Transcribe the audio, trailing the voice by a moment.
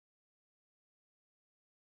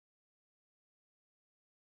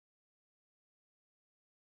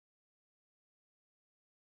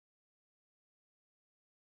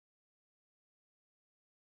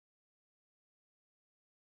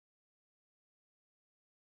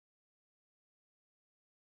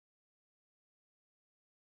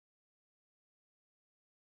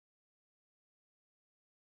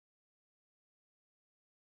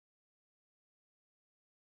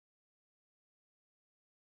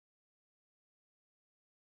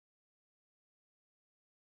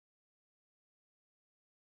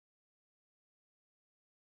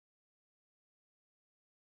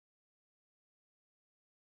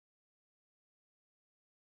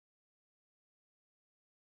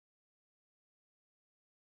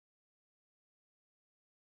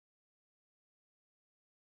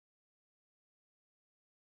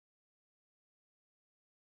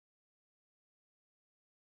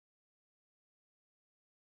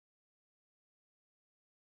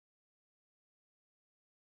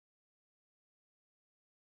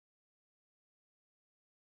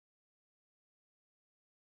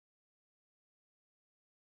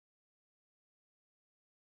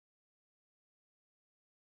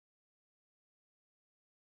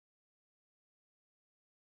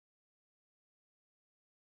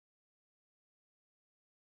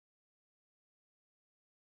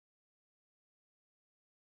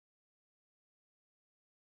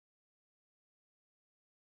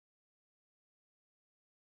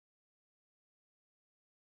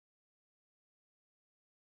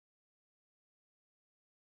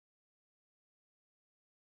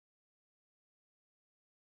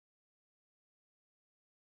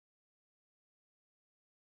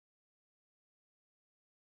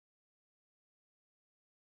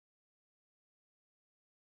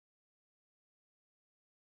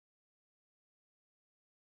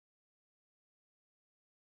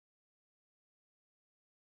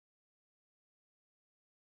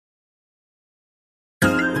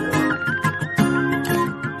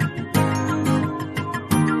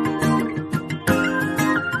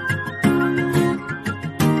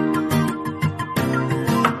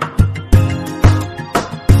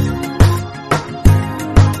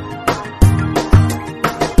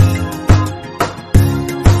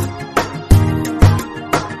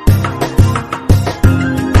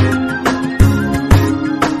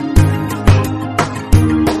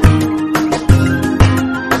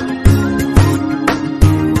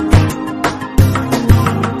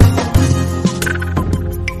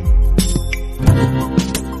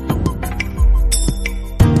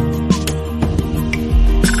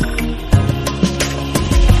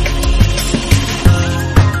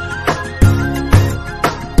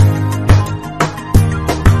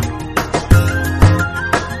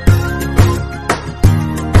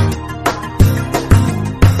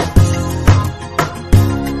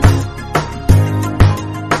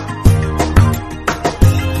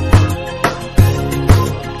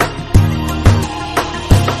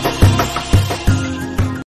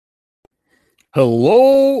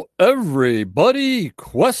Hello, everybody.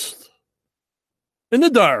 Quest in the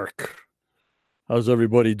dark. How's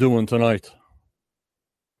everybody doing tonight?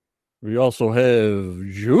 We also have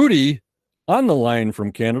Judy on the line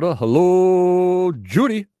from Canada. Hello,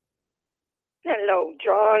 Judy. Hello,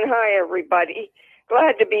 John. Hi, everybody.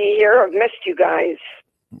 Glad to be here. I've missed you guys.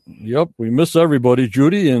 Yep, we miss everybody,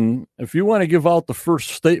 Judy. And if you want to give out the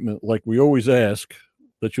first statement, like we always ask,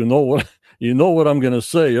 that you know what I'm going to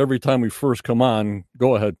say every time we first come on,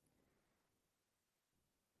 go ahead.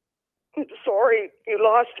 I'm sorry you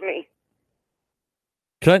lost me.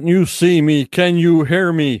 Can't you see me? Can you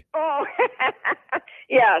hear me? Oh,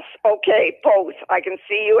 yes. Okay, both. I can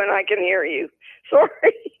see you and I can hear you.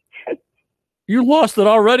 Sorry. You lost it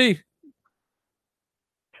already?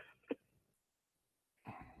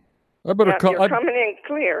 I better call. You're coming in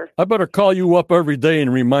clear. I better call you up every day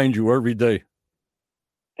and remind you every day.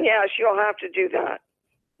 Yes, you'll have to do that.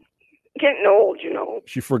 Getting old, you know.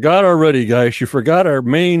 She forgot already, guys. She forgot our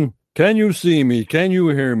main. Can you see me? Can you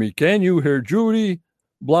hear me? Can you hear Judy?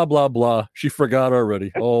 Blah blah blah. She forgot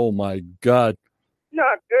already. Oh my God.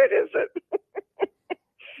 Not good, is it?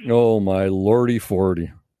 Oh my lordy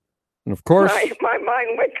forty. And of course, my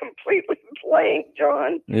mind went completely blank,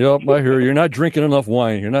 John. Yep, I hear you. You're not drinking enough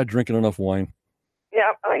wine. Yeah,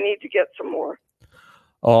 I need to get some more.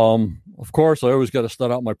 Of course, I always got to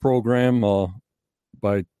start out my program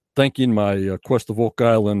by thanking my Quest of Oak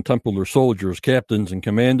Island Templar soldiers, captains, and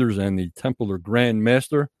commanders, and the Templar Grand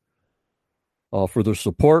Master for their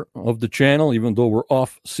support of the channel. Even though we're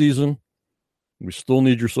off season, we still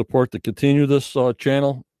need your support to continue this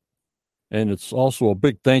channel. And it's also a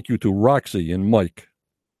big thank you to Roxy and Mike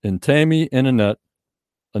and Tammy and Annette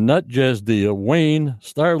Jazdia, Wayne,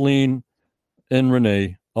 Starlene, and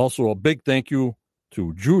Renee. Also a big thank you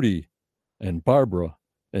to Judy and Barbara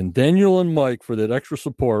and Daniel and Mike for that extra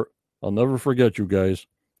support. I'll never forget you guys.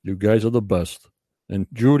 You guys are the best. And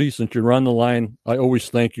Judy, since you're on the line, I always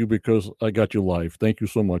thank you because I got you live. Thank you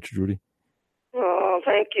so much, Judy. Oh,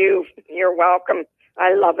 thank you. You're welcome.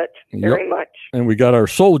 I love it very much. And we got our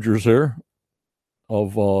soldiers here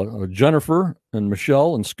of Jennifer and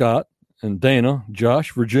Michelle and Scott and Dana,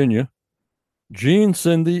 Josh, Virginia, Jean,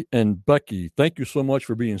 Cindy, and Becky. Thank you so much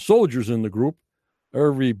for being soldiers in the group.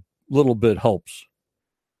 Every little bit helps.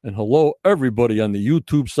 And hello, everybody on the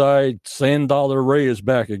YouTube side. Sand Dollar Ray is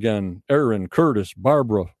back again. Aaron, Curtis,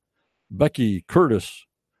 Barbara, Becky, Curtis.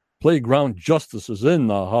 Playground Justice is in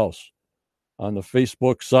the house. On the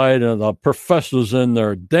Facebook side, and the professor's in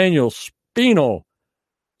there. Daniel Spino,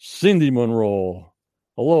 Cindy Monroe.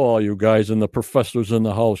 Hello, all you guys, and the professors in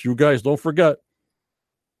the house. You guys, don't forget,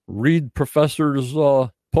 read Professor's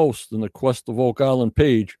post in the Quest of Oak Island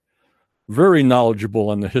page. Very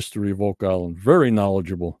knowledgeable on the history of Oak Island. Very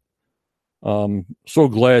knowledgeable. So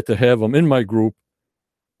glad to have him in my group.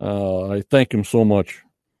 I thank him so much.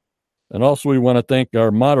 And also, we want to thank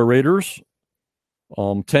our moderators,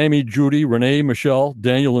 Tammy, Judy, Renee, Michelle,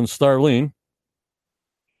 Daniel, and Starlene.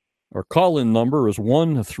 Our call-in number is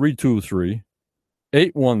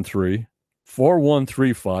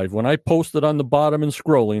 1-323-813-4135. When I post it on the bottom and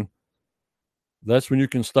scrolling, that's when you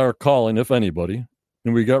can start calling, if anybody.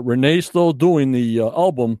 And we got Renee still doing the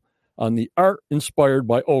album on the art inspired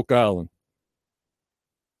by Oak Island.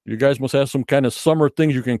 You guys must have some kind of summer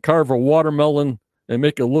things. You can carve a watermelon and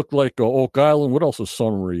make it look like Oak Island. What else is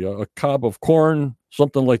summery? A cob of corn,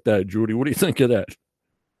 something like that, Judy. What do you think of that?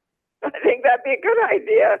 I think that'd be a good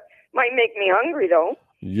idea. Might make me hungry, though.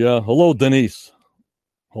 Yeah. Hello, Denise.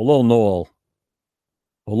 Hello, Noel.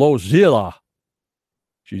 Hello, Zila.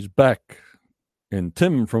 She's back. And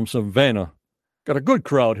Tim from Savannah. Got a good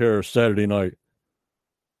crowd here Saturday night.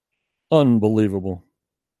 Unbelievable.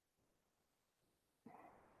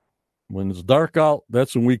 When it's dark out,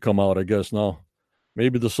 that's when we come out, I guess, now.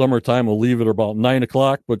 Maybe the summertime will leave it about 9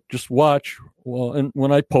 o'clock, but just watch. Well, and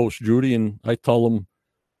when I post, Judy, and I tell them,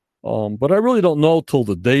 but I really don't know till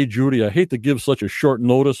the day, Judy. I hate to give such a short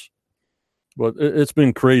notice, but it's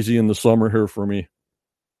been crazy in the summer here for me.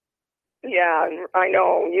 Yeah, I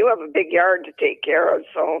know. You have a big yard to take care of,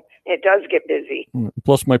 so it does get busy.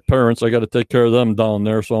 Plus my parents, I got to take care of them down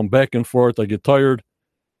there, so I'm back and forth. I get tired,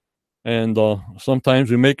 and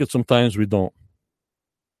sometimes we make it, sometimes we don't.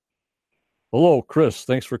 Hello, Chris.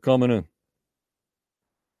 Thanks for coming in.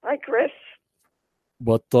 Hi, Chris.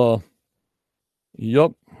 But,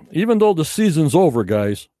 yep, even though the season's over,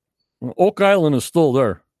 guys, Oak Island is still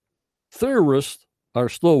there. Theorists are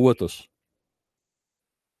still with us.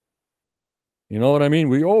 You know what I mean?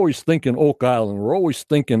 We're always thinking Oak Island. We're always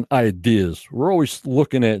thinking ideas. We're always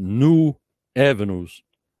looking at new avenues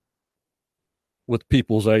with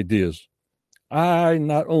people's ideas. I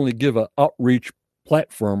not only give an outreach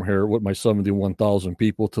platform here with my 71,000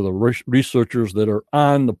 people to the researchers that are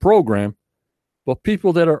on the program, but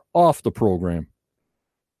people that are off the program.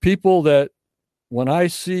 People that when I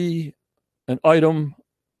see an item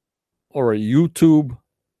or a YouTube,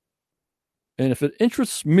 and if it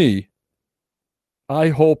interests me, I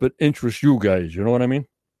hope it interests you guys. You know what I mean?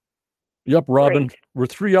 Yep, Robin. Right. We're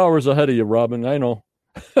 3 hours ahead of you, Robin. I know.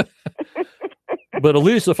 But at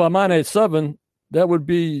least if I'm on at 7, that would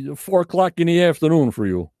be 4 o'clock in the afternoon for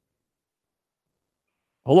you.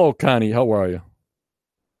 Hello, Connie. How are you?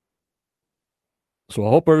 So I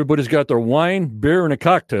hope everybody's got their wine, beer, and a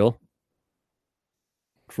cocktail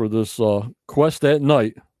for this quest at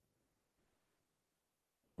night.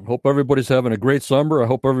 I hope everybody's having a great summer. I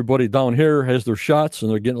hope everybody down here has their shots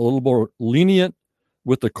and they're getting a little more lenient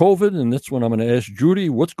with the COVID. And that's when I'm going to ask Judy,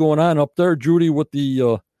 what's going on up there, Judy, with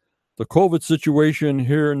the COVID situation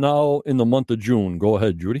here now in the month of June. Go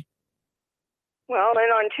ahead, Judy. Well,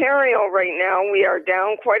 in Ontario right now, we are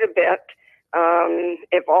down quite a bit.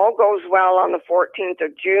 If all goes well on the 14th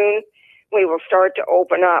of June, we will start to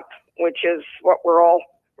open up, which is what we're all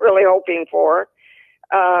really hoping for.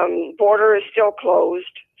 Border is still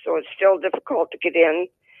closed, so it's still difficult to get in.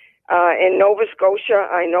 In Nova Scotia,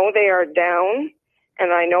 I know they are down,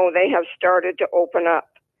 and I know they have started to open up.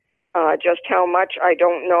 Just how much, I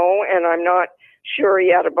don't know, and I'm not sure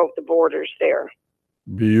yet about the borders there.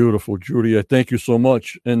 Beautiful, Judy. I thank you so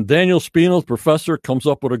much. And Daniel Spinell, professor, comes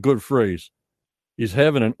up with a good phrase. He's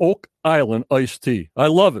having an Oak Island iced tea. I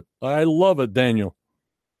love it. I love it, Daniel.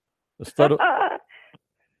 Instead of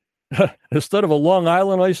a Long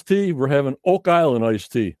Island iced tea, we're having Oak Island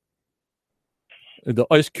iced tea. And the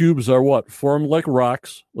ice cubes are what? Formed like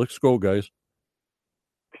rocks. Let's go, guys.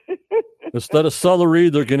 Instead of celery,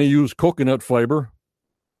 they're going to use coconut fiber.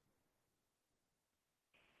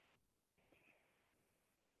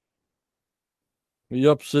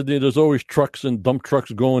 Yep, Sydney, there's always trucks and dump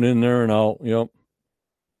trucks going in there and out. Yep.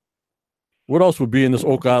 What else would be in this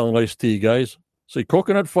Oak Island iced tea, guys? Say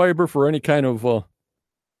coconut fiber for any kind of,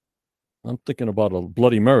 I'm thinking about a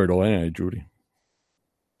Bloody Mary, though, ain't I, Judy?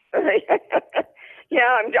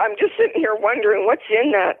 Yeah, I'm just sitting here wondering what's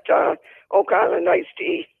in that Oak Island iced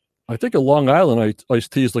tea. I think a Long Island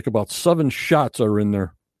iced tea is like about 7 shots are in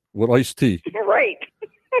there with iced tea. Right.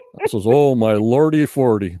 I says, oh, my lordy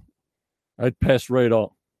 40. I'd pass right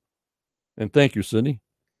out. And thank you, Sydney.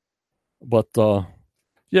 But,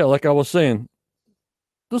 yeah, like I was saying,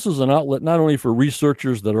 this is an outlet not only for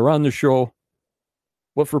researchers that are on the show,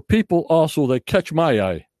 but for people also that catch my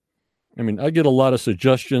eye. I mean, I get a lot of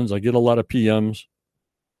suggestions. I get a lot of PMs.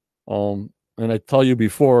 And I tell you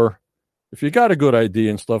before, if you got a good idea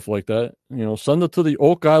and stuff like that, send it to the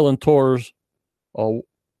Oak Island Tours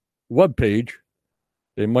webpage.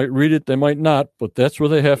 They might read it, they might not, but that's where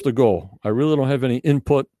they have to go. I really don't have any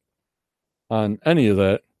input on any of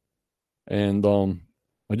that. And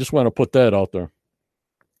I just want to put that out there.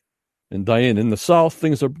 And Diane, in the South,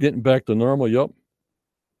 things are getting back to normal. Yep.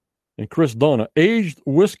 And Chris Donna, aged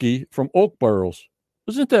whiskey from oak barrels.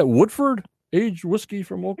 Isn't that Woodford? Aged whiskey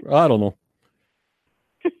from oak? I don't know.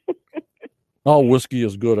 All whiskey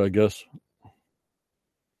is good, I guess.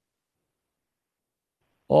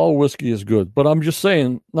 All whiskey is good. But I'm just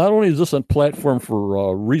saying, not only is this a platform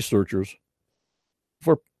for researchers,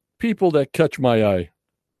 for people that catch my eye.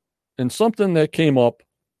 And something that came up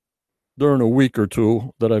during a week or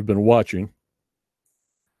two that I've been watching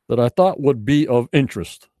that I thought would be of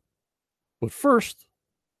interest. But first,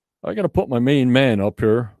 I got to put my main man up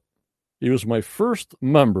here. He was my first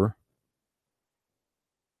member,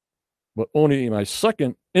 but only my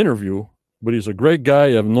second interview. But he's a great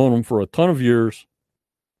guy. I've known him for a ton of years.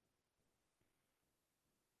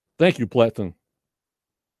 Thank you, Platten.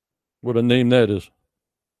 What a name that is.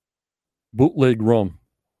 Bootleg Rum.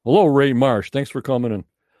 Hello, Ray Marsh. Thanks for coming in.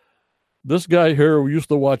 This guy here, we used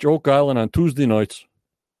to watch Oak Island on Tuesday nights.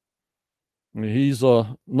 He's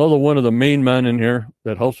another one of the main men in here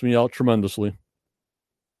that helps me out tremendously.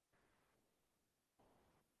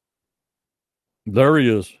 There he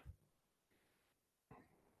is.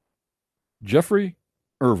 Jeffrey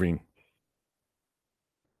Irving.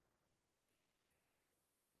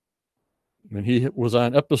 And he was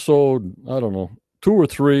on episode, I don't know, 2 or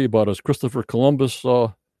 3 about his Christopher Columbus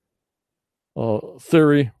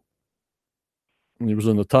theory. And he was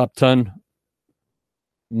in the top 10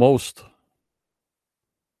 most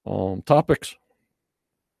topics.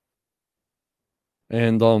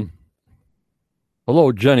 And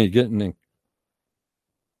hello, Jenny, getting in.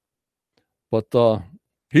 But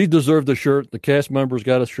he deserved a shirt. The cast members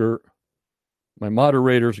got a shirt. My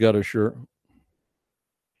moderators got a shirt.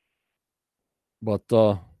 but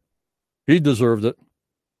he deserved it.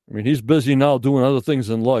 I mean, he's busy now doing other things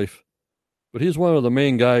in life, but he's one of the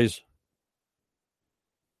main guys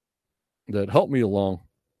that helped me along,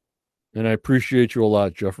 and I appreciate you a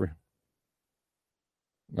lot, Jeffrey.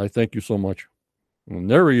 I thank you so much. And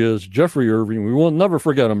there he is, Jeffrey Irving. We will never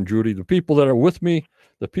forget him, Judy. The people that are with me,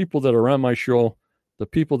 the people that are on my show, the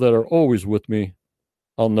people that are always with me,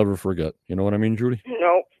 I'll never forget. You know what I mean, Judy?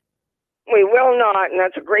 No, we will not, and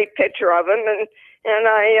that's a great picture of him, and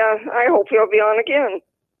I hope he'll be on again.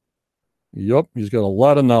 Yep, he's got a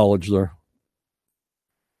lot of knowledge there.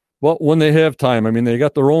 Well, when they have time, I mean, they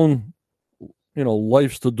got their own,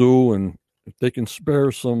 lives to do, and if they can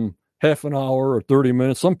spare some half an hour or 30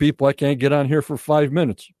 minutes, some people I can't get on here for 5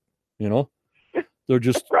 minutes, They're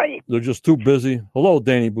just right. They're just too busy. Hello,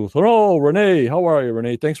 Danny Booth. Hello, Renee. How are you,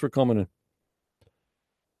 Renee? Thanks for coming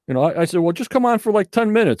in. I said, well, just come on for like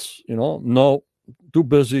 10 minutes. No, too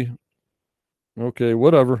busy. Okay,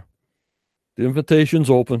 whatever. The invitation's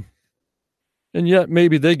open. And yet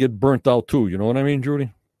maybe they get burnt out too. You know what I mean,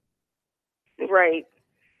 Judy? Right.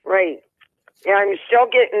 Yeah, I'm still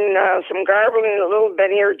getting some garbling a little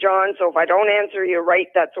bit here, John, so if I don't answer you right,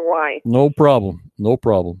 that's why. No problem.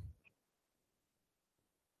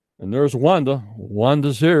 And there's Wanda.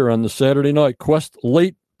 Wanda's here on the Saturday night Quest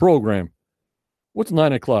Late program. What's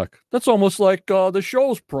 9 o'clock? That's almost like the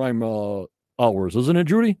show's prime hours, isn't it,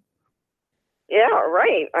 Judy? Yeah,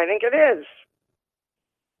 right. I think it is.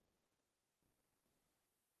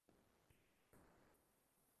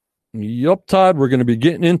 Yup, Todd. We're going to be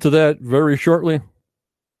getting into that very shortly.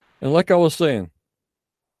 And like I was saying,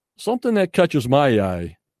 something that catches my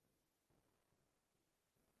eye,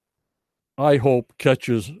 I hope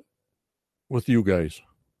catches with you guys.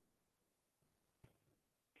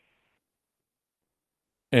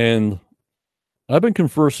 And I've been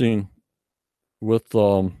conversing with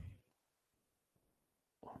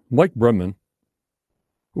Mike Bremen,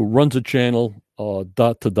 who runs a channel,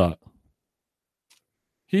 Dot to Dot.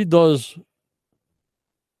 He does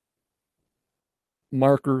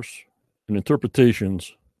markers and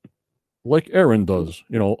interpretations like Aaron does,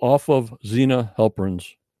 off of Zena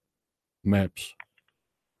Halpern's maps.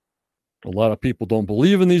 A lot of people don't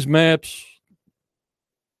believe in these maps,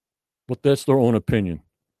 but that's their own opinion.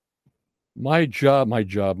 My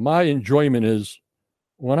enjoyment is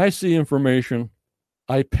when I see information,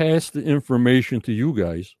 I pass the information to you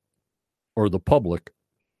guys or the public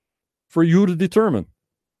for you to determine.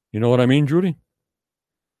 You know what I mean, Judy?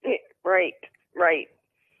 Right.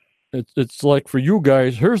 It's like for you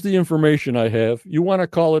guys, here's the information I have. You want to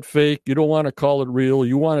call it fake. You don't want to call it real.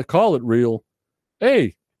 You want to call it real.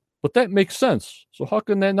 Hey, but that makes sense. So how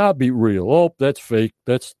can that not be real? Oh, that's fake.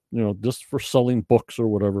 That's, just for selling books or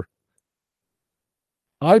whatever.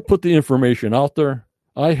 I put the information out there.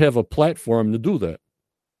 I have a platform to do that.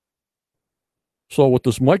 So with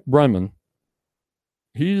this Mike Bremen,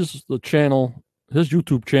 his YouTube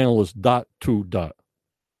channel is Dot to Dot.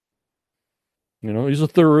 He's a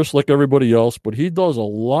theorist like everybody else, but he does a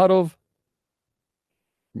lot of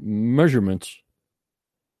measurements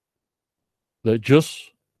that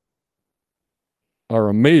just are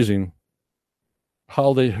amazing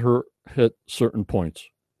how they hit certain points.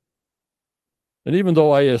 And even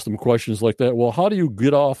though I asked him questions like that, well, how do you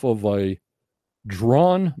get off of a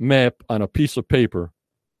drawn map on a piece of paper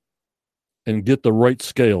and get the right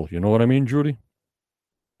scale? You know what I mean, Judy?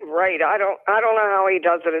 Right. I don't know how he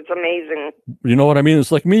does it. It's amazing. You know what I mean?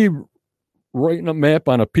 It's like me writing a map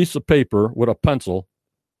on a piece of paper with a pencil,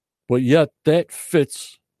 but yet that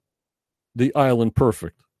fits the island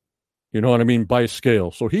perfect. You know what I mean? By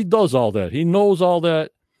scale. So he does all that. He knows all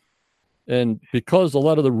that. And because a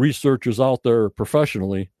lot of the researchers out there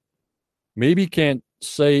professionally maybe can't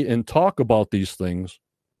say and talk about these things,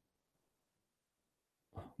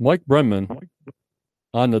 Mike Bremen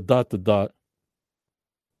on the Dot to Dot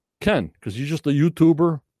can, because he's just a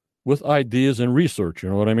YouTuber with ideas and research. You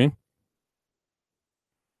know what I mean?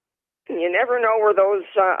 You never know where those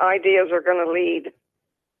ideas are going to lead.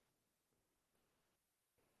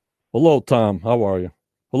 Hello, Tom. How are you?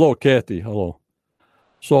 Hello, Kathy. Hello.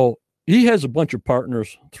 So he has a bunch of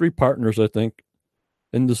partners, 3 partners, I think.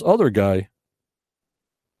 And this other guy,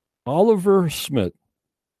 Oliver Smith,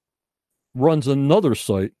 runs another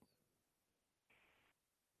site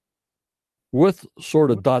with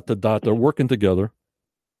sort of Dot to Dot. They're working together.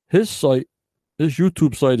 His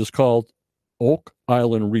YouTube site is called Oak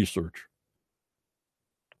Island Research.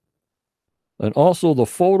 And also the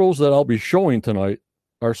photos that I'll be showing tonight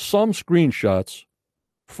are some screenshots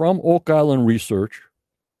from Oak Island Research.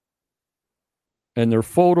 And they're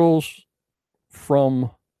photos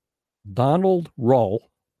from Donald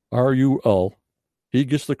Rull, R-U-L, He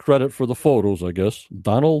gets the credit for the photos, I guess.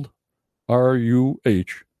 Donald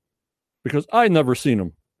R-U-H. Because I never seen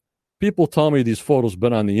them. People tell me these photos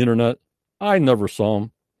been on the internet. I never saw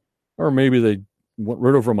them. Or maybe they went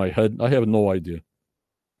right over my head. I have no idea.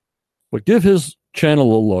 But give his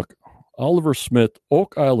channel a look. Oliver Smith,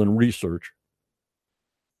 Oak Island Research.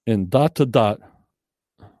 And ...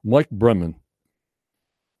 Mike Bremen.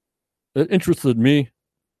 It interested me,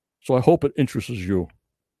 so I hope it interests you.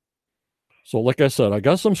 So like I said, I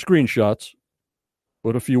got some screenshots,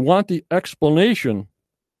 but if you want the explanation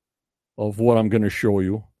of what I'm going to show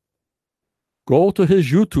you, go to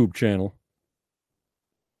his YouTube channel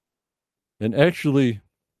and actually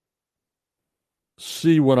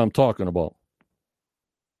see what I'm talking about.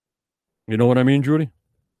 You know what I mean, Judy?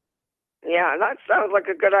 Yeah, that sounds like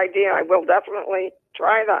a good idea. I will definitely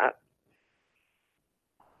try that.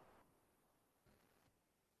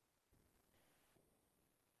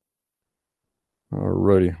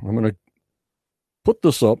 Alrighty, I'm going to put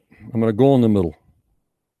this up. I'm going to go in the middle.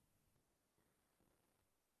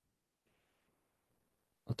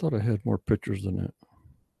 I thought I had more pictures than that.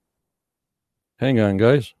 Hang on,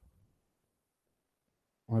 guys.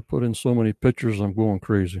 I put in so many pictures, I'm going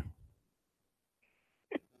crazy.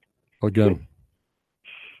 Again.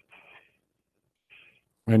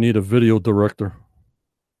 I need a video director.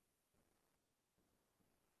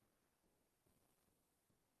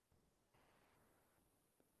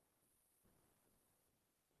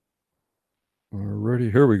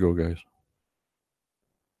 Alrighty, here we go, guys.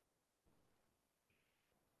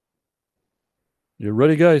 You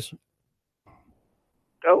ready, guys?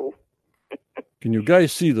 Go. Can you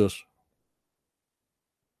guys see this?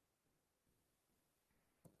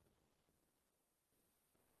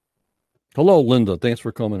 Hello, Linda. Thanks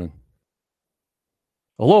for coming in.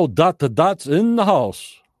 Hello, Dot to Dot's in the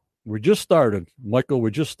house. We just started. Michael,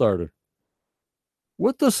 we just started.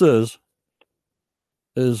 What this is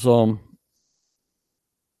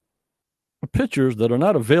pictures that are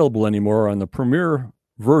not available anymore on the premiere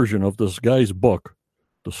version of this guy's book,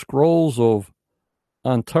 The Scrolls of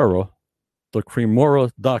Antara, the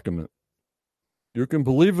Cremora document. You can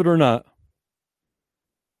believe it or not,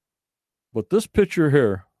 but this picture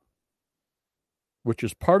here, which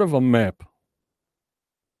is part of a map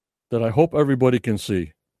that I hope everybody can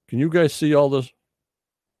see. Can you guys see all this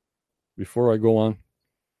before I go on?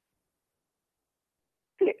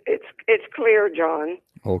 It's clear, John.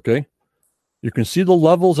 Okay. You can see the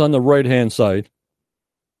levels on the right-hand side.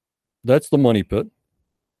 That's the money pit.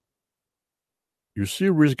 You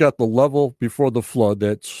see where he's got the level before the flood.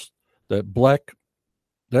 That's that black.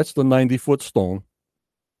 That's the 90-foot stone.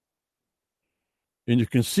 And you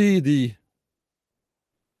can see the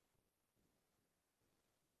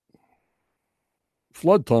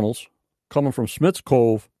flood tunnels coming from Smith's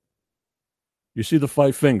Cove. You see the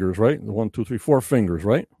 5 fingers, right? The 1, 2, 3, 4 fingers,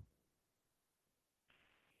 right?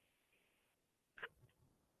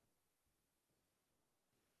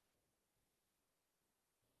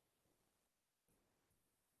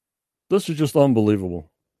 This is just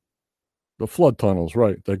unbelievable. The flood tunnels,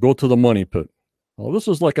 right, that go to the money pit. Well, this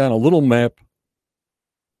is like on a little map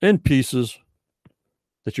in pieces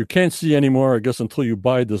that you can't see anymore, I guess, until you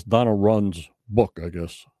buy this Donald Runn's book, I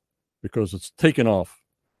guess, because it's taken off.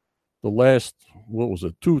 The last,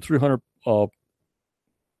 300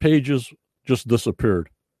 pages just disappeared.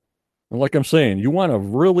 And like I'm saying, you want a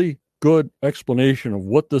really good explanation of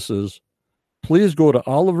what this is, please go to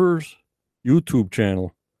Oliver's YouTube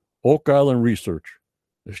channel, Oak Island Research.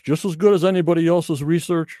 It's just as good as anybody else's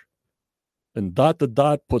research. And Dot to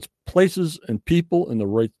Dot puts places and people in the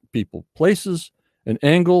right people, places and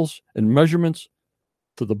angles and measurements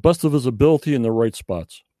to the best of his ability in the right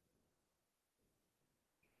spots.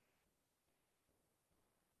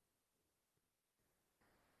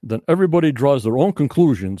 Then everybody draws their own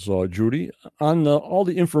conclusions, Judy, on all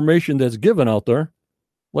the information that's given out there.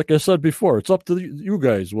 Like I said before, it's up to you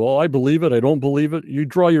guys. Well, I believe it. I don't believe it. You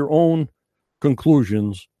draw your own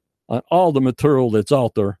conclusions on all the material that's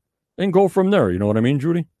out there and go from there. You know what I mean,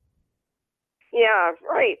 Judy? Yeah,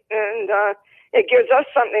 right. And it gives us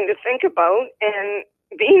something to think about, and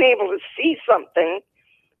being able to see something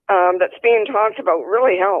that's being talked about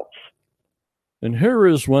really helps. And here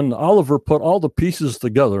is when Oliver put all the pieces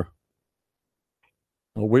together.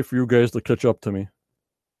 I'll wait for you guys to catch up to me.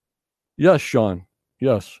 Yes, Sean.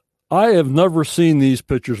 Yes. I have never seen these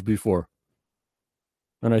pictures before.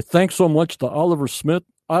 And I thank so much to Oliver Smith.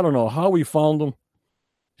 I don't know how he found them.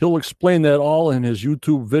 He'll explain that all in his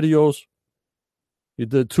YouTube videos. He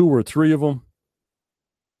did 2 or 3 of them.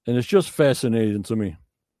 And it's just fascinating to me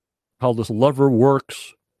how this lever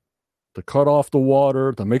works to cut off the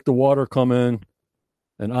water, to make the water come in.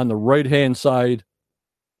 And on the right-hand side,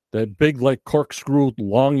 that big, like, corkscrew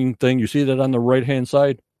longing thing, you see that on the right-hand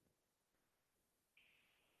side?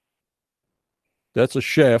 That's a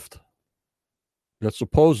shaft that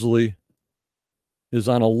supposedly is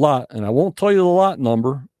on a lot. And I won't tell you the lot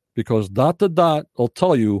number because dot to dot will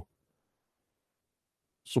tell you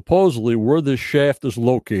supposedly where this shaft is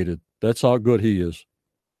located. That's how good he is.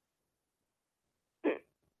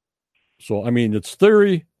 So, I mean, it's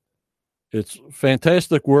theory. It's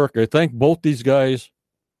fantastic work. I thank both these guys.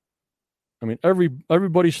 I mean,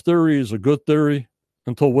 everybody's theory is a good theory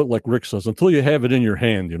until what, like Rick says, until you have it in your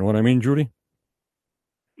hand. You know what I mean, Judy?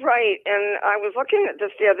 Right. And I was looking at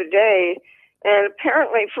this the other day, and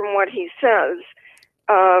apparently from what he says,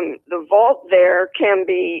 the vault there can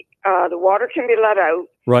be, the water can be let out.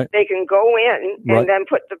 Right. They can go in and then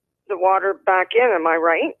put the water back in. Am I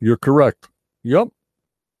right? You're correct. Yep.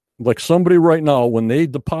 Like somebody right now, when they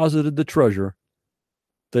deposited the treasure,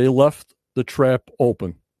 they left the trap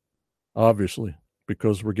open, obviously,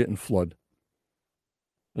 because we're getting flood.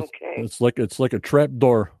 It's like a trap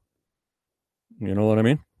door. You know what I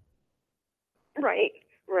mean? Right,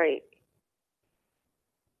 right.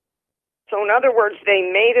 So in other words, they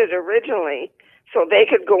made it originally so they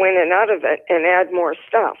could go in and out of it and add more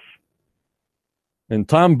stuff. And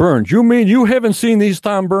Tom Burns, you mean you haven't seen these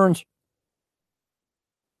Tom Burns?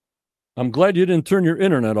 I'm glad you didn't turn your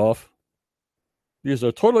internet off. These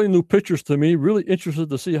are totally new pictures to me. Really interested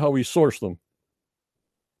to see how he sourced them.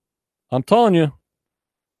 I'm telling you,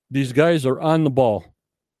 these guys are on the ball.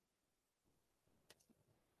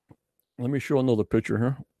 Let me show another picture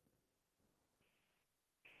here.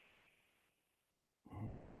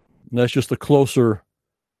 And that's just a closer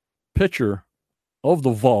picture of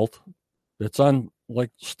the vault. It's on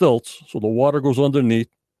like stilts, so the water goes underneath.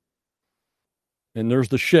 And there's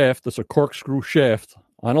the shaft. That's a corkscrew shaft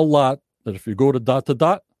on a lot that if you go to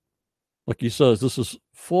dot, like he says, this is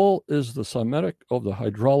full is the cymatic of the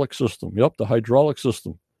hydraulic system. Yep, the hydraulic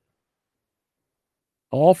system.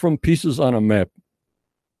 All from pieces on a map.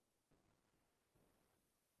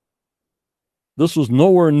 This was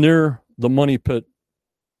nowhere near the money pit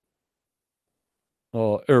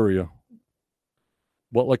area.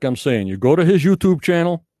 But like I'm saying, you go to his YouTube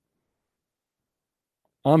channel.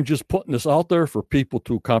 I'm just putting this out there for people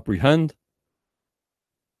to comprehend.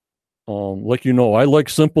 Like you know, I like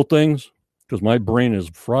simple things because my brain is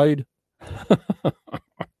fried.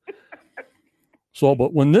 So,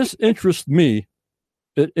 but when this interests me,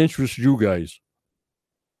 it interests you guys.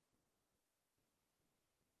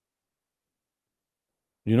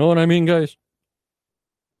 You know what I mean, guys?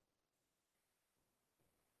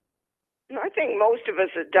 I think most of us,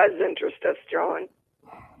 it does interest us, John.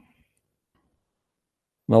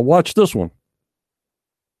 Now watch this one.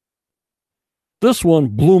 This one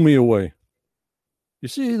blew me away. You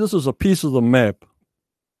see, this is a piece of the map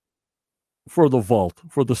for the vault,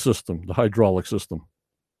 for the system, the hydraulic system.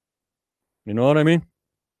 You know what I mean?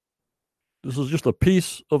 This is just a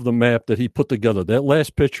piece of the map that he put together. That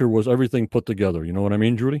last picture was everything put together. You know what I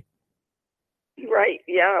mean, Judy? Right.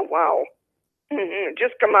 Yeah. Wow. Mm-hmm.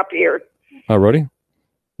 Just come up here. All righty.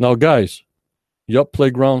 Now, guys, yup,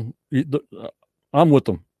 playground. I'm with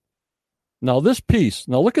them. Now, this piece.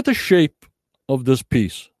 Now, look at the shape of this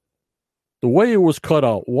piece. The way it was cut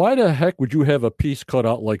out. Why the heck would you have a piece cut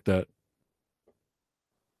out like that?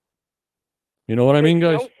 You know what I mean,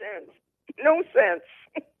 guys? No sense. No sense.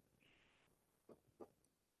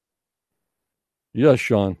 Yes,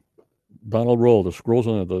 Sean. Donald Roll, the scrolls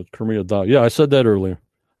on the Crimea dot. Yeah, I said that earlier.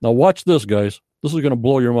 Now watch this, guys. This is going to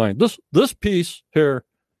blow your mind. This piece here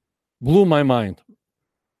blew my mind.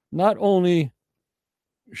 Not only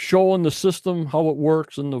showing the system, how it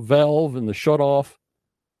works, and the valve and the shutoff,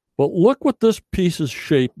 but look what this piece's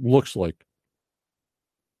shape looks like.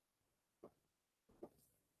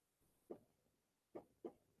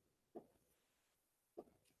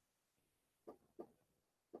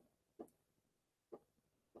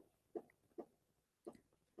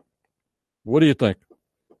 What do you think?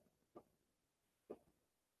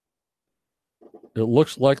 It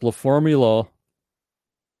looks like La Formula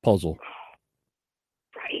puzzle.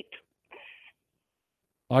 Right.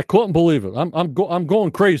 I couldn't believe it. I'm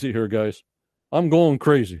going crazy here, guys. I'm going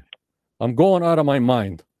crazy. I'm going out of my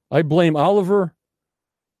mind. I blame Oliver.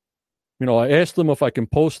 You know, I asked him if I can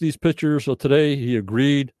post these pictures. So today he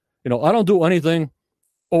agreed. You know, I don't do anything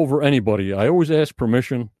over anybody. I always ask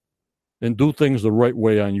permission and do things the right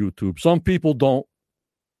way on YouTube. Some people don't.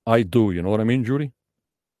 I do. You know what I mean, Judy?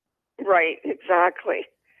 Right, exactly.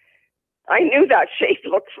 I knew that shape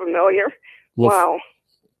looked familiar. Wow.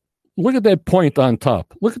 Look at that point on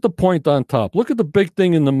top. Look at the point on top. Look at the big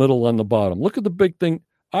thing in the middle on the bottom. Look at the big thing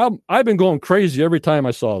I've been going crazy every time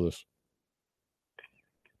I saw this.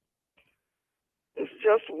 It's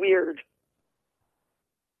just weird.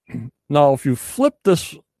 Now, if you flip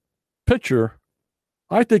this picture,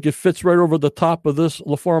 I think it fits right over the top of this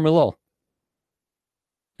La Formula.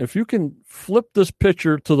 If you can flip this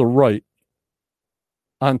picture to the right,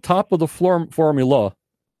 on top of the Formula,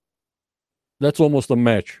 that's almost a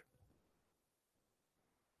match.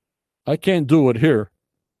 I can't do it here.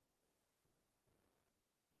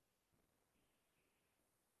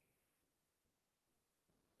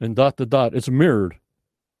 And dot to dot, it's mirrored.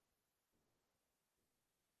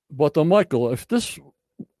 But Michael, if this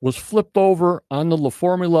was flipped over on the La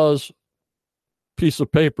Formula's piece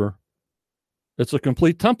of paper, it's a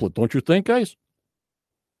complete template, don't you think, guys?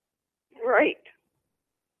 Right.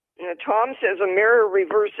 Tom says a mirror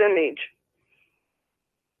reverse image.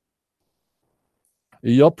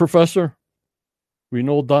 Yup, Professor. We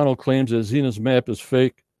know Donald claims that Zena's map is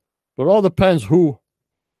fake, but it all depends who,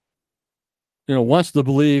 wants to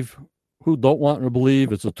believe, who don't want to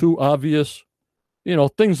believe. It's too obvious,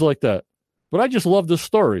 things like that. But I just love this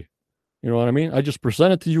story. You know what I mean? I just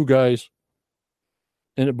present it to you guys.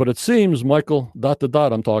 But it seems, Michael, dot to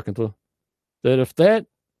dot I'm talking to, that if that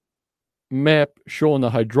map showing the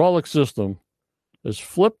hydraulic system is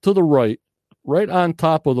flipped to the right on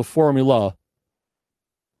top of the Formula,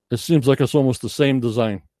 it seems like it's almost the same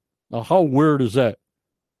design. Now, how weird is that?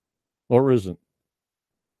 Or isn't?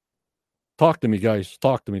 Talk to me, guys.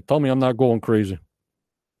 Talk to me. Tell me I'm not going crazy.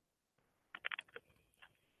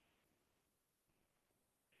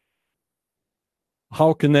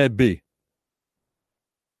 How can that be?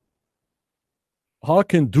 How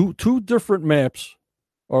can two different maps,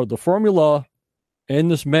 or the Formula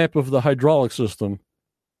and this map of the hydraulic system,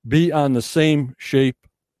 be on the same shape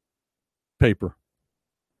paper?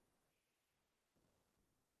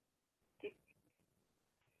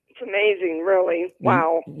 It's amazing, really.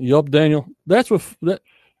 Wow. Yup, Daniel. That's what.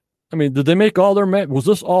 Did they make all their maps? Was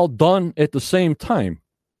this all done at the same time?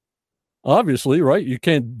 Obviously, right? You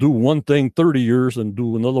can't do one thing 30 years and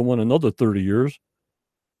do another one another 30 years.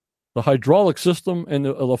 The hydraulic system and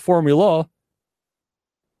the Formula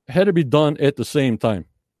had to be done at the same time.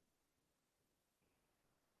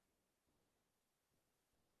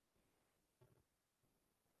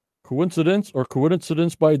 Coincidence or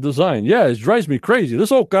coincidence by design? Yeah, it drives me crazy.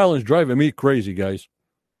 This Oak Island's driving me crazy, guys.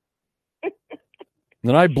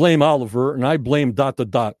 And I blame Oliver and I blame dot to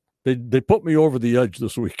dot. They put me over the edge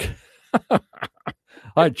this week.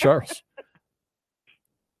 Hi, Charles.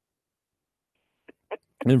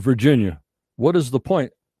 In Virginia, what is the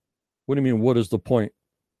point? What do you mean, what is the point?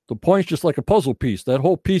 The point's just like a puzzle piece. That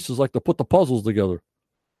whole piece is like to put the puzzles together.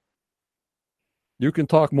 You can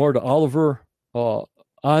talk more to Oliver on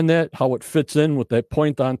that, how it fits in with that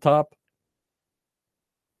point on top.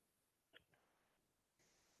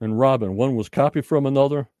 And Robin, one was copied from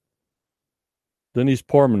another. Denise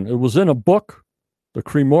Portman, it was in a book, the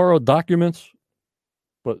Cremora documents,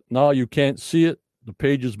 but now you can't see it. The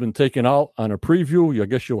page has been taken out on a preview. I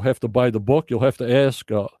guess you'll have to buy the book. You'll have to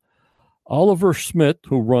ask Oliver Smith,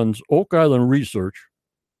 who runs Oak Island Research.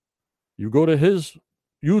 You go to his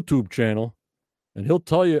YouTube channel, and he'll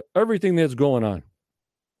tell you everything that's going on.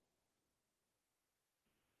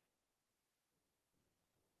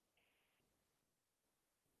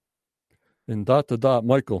 And dot to dot,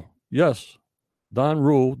 Michael, yes, Don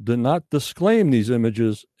Rule did not disclaim these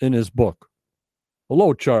images in his book.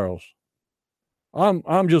 Hello, Charles.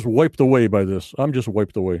 I'm just wiped away by this. I'm just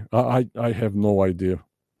wiped away. I have no idea.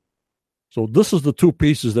 So this is the two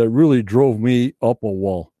pieces that really drove me up a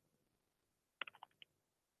wall.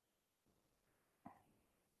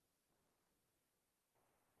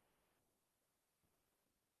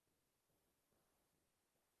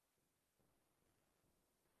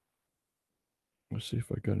 Let's see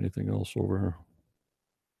if I got anything else over here.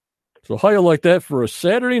 So how you like that for a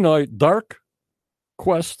Saturday night dark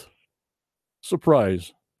quest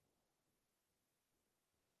surprise?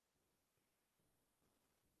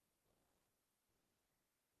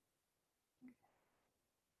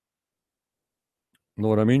 Know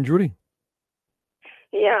what I mean, Judy?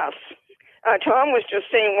 Yes. Tom was just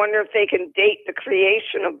saying, wonder if they can date the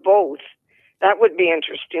creation of both. That would be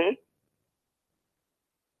interesting.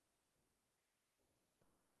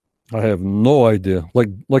 I have no idea.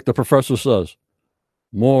 Like the professor says,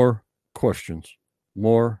 more questions.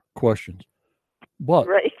 But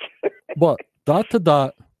right. but dot to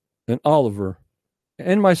dot and Oliver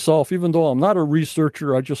and myself, even though I'm not a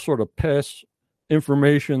researcher, I just sort of pass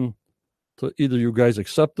information to either you guys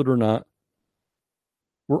accept it or not.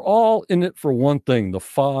 We're all in it for one thing, to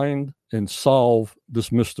find and solve this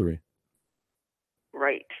mystery.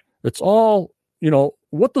 Right. It's all,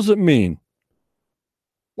 what does it mean?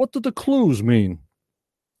 What do the clues mean?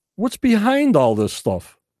 What's behind all this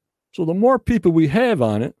stuff? So the more people we have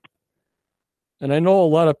on it, and I know a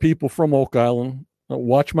lot of people from Oak Island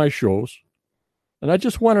watch my shows, and I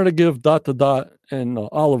just wanted to give Dot to Dot and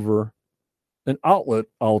Oliver an outlet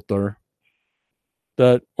out there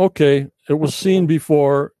that, okay, it was seen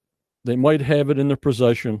before. They might have it in their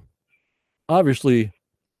possession. Obviously,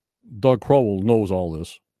 Doug Crowell knows all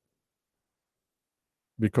this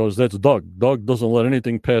because that's Doug. Doug doesn't let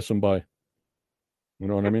anything pass him by. You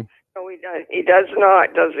know what I mean? No, he does. He does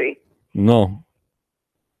not, does he? No.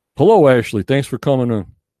 Hello, Ashley. Thanks for coming in.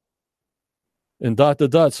 And Dot to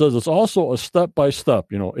Dot says it's also a step-by-step,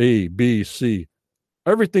 A, B, C.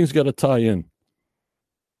 Everything's got to tie in.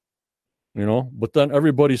 But then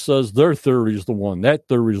everybody says their theory is the one, that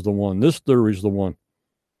theory is the one, this theory is the one.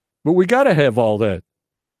 But we got to have all that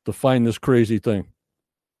to find this crazy thing.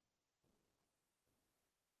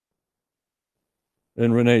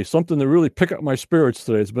 And Renee, something to really pick up my spirits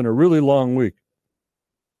today. It's been a really long week.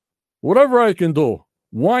 Whatever I can do.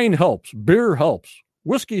 Wine helps. Beer helps.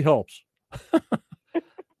 Whiskey helps.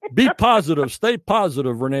 Be positive. Stay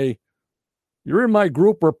positive, Renee. You're in my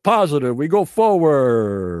group. We're positive. We go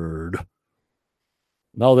forward.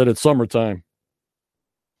 Now that it's summertime.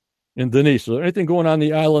 And Denise, is there anything going on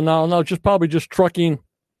the island now? No, probably just trucking.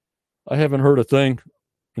 I haven't heard a thing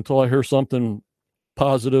until I hear something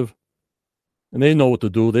positive. And they know what to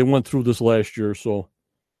do. They went through this last year, so.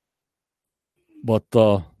 But,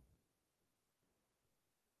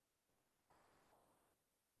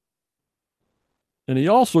 and he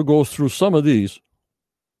also goes through some of these.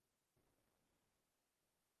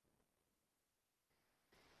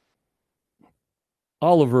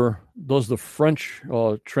 Oliver does the French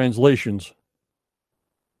translations.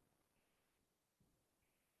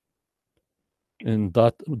 And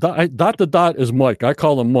dot to dot is Mike. I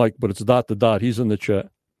call him Mike, but it's Dot to Dot. He's in the chat.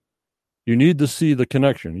 You need to see the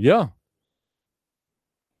connection. Yeah.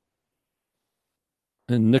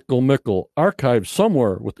 And Nickel Mickle, archived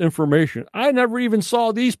somewhere with information. I never even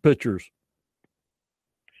saw these pictures.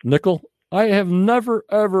 Nickel, I have never,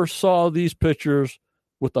 ever saw these pictures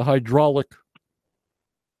with the hydraulic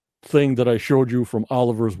thing that I showed you from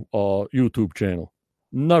Oliver's YouTube channel.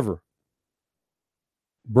 Never.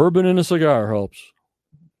 Bourbon in a cigar helps.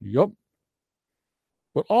 Yep.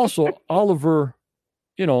 But also, Oliver,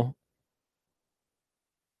 not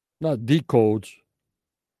decodes,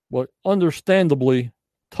 but understandably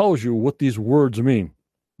tells you what these words mean.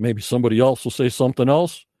 Maybe somebody else will say something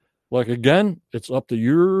else. Like, again, it's up to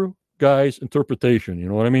your guys' interpretation. You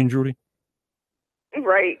know what I mean, Judy?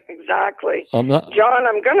 Right, exactly. I'm not... John,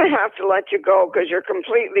 I'm going to have to let you go because you're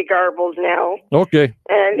completely garbled now. Okay.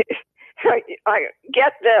 And I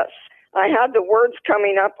get this. I had the words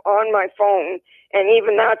coming up on my phone, and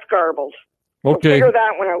even that's garbled. Okay. So figure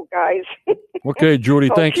that one out, guys. Okay, Judy,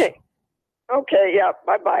 thanks. Okay, yeah,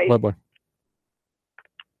 bye-bye. Bye-bye.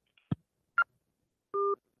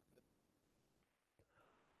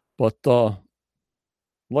 But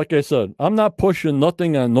like I said, I'm not pushing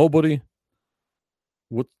nothing on nobody.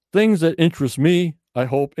 With things that interest me, I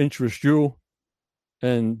hope interest you.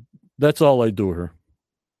 And that's all I do here.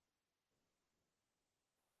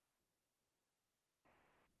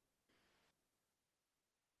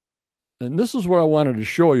 And this is what I wanted to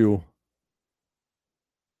show you.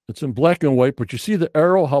 It's in black and white, but you see the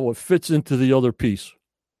arrow, how it fits into the other piece.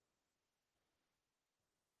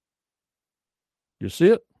 You see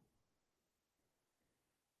it?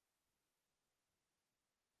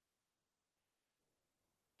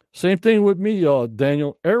 Same thing with me,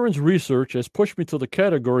 Daniel. Aaron's research has pushed me to the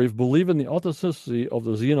category of believing the authenticity of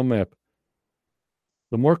the Xena map.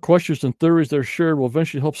 The more questions and theories they're shared will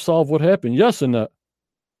eventually help solve what happened. Yes, Annette.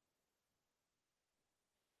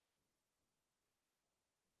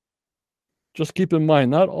 Just keep in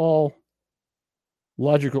mind, not all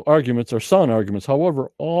logical arguments are sound arguments.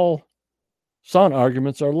 However, all sound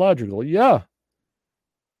arguments are logical. Yeah.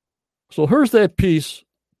 So here's that piece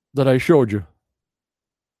that I showed you.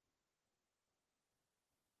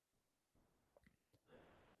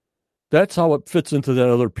 That's how it fits into that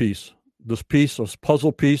other piece. This piece, this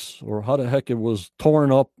puzzle piece, or how the heck it was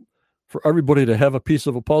torn up for everybody to have a piece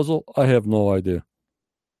of a puzzle, I have no idea.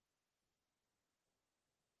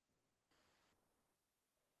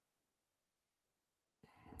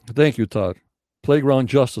 Thank you, Todd. Playground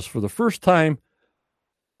Justice. For the first time,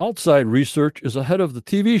 outside research is ahead of the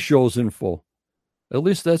TV show's info. At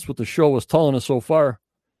least that's what the show is telling us so far.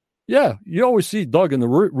 Yeah, you always see Doug in the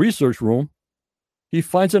research room. He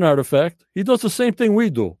finds an artifact. He does the same thing we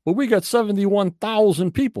do, but we got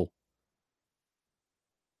 71,000 people.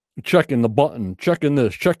 checking the button, checking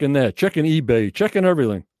this, checking that, checking eBay, checking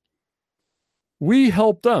everything. We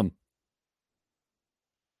help them.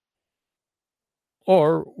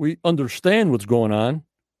 Or we understand what's going on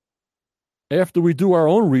after we do our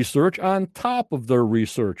own research on top of their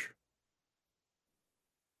research.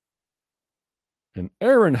 And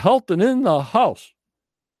Aaron Helton in the house.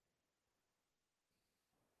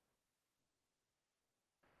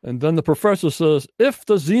 And then the professor says, if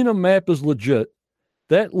the Xena map is legit,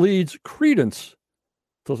 that leads credence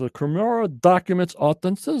to the Kimura document's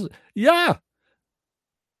authenticity. Yeah.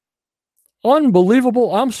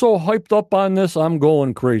 Unbelievable. I'm so hyped up on this, I'm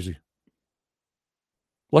going crazy.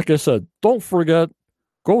 Like I said, don't forget,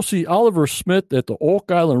 go see Oliver Smith at the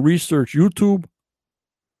Oak Island Research YouTube.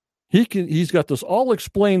 He's got this all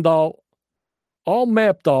explained out, all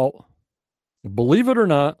mapped out. Believe it or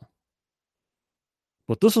not.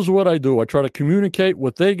 But this is what I do. I try to communicate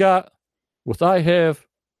what they got, what I have,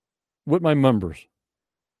 with my members.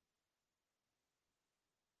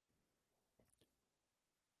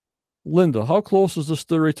 Linda, how close is this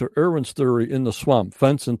theory to Irwin's theory in the swamp,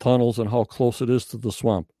 fence and tunnels, and how close it is to the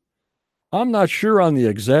swamp? I'm not sure on the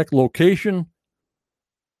exact location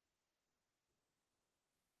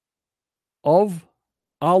of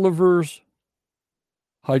Oliver's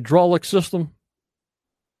hydraulic system.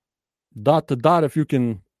 Dot to dot, if you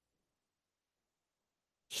can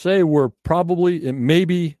say where probably it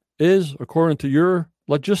maybe is according to your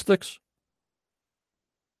logistics.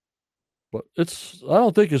 But I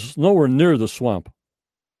don't think it's nowhere near the swamp.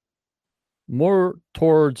 More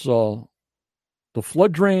towards the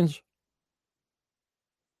flood drains.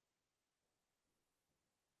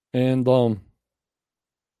 And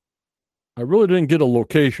I really didn't get a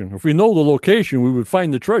location. If we know the location, we would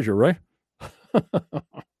find the treasure, right?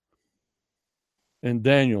 And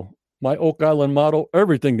Daniel, my Oak Island motto,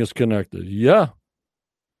 everything is connected. Yeah,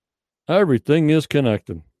 everything is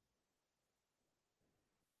connected.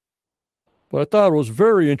 But I thought it was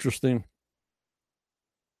very interesting.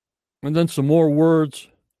 And then some more words.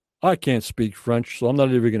 I can't speak French, so I'm not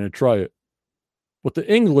even going to try it. But the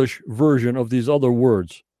English version of these other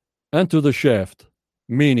words, enter the shaft,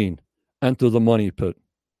 meaning enter the money pit.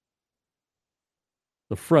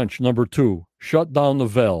 The French, number 2, shut down the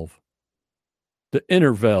valve. The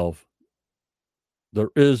inner valve. There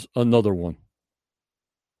is another one.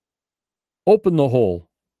 Open the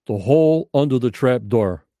hole under the trap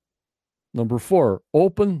door. Number 4,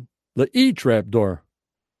 open the E-trap door.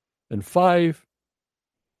 And 5,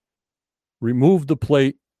 remove the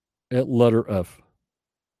plate at letter F.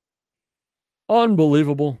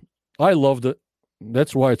 Unbelievable. I loved it.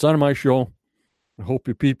 That's why it's on my show. I hope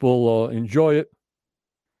you people enjoy it.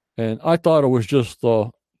 And I thought it was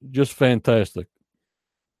just fantastic.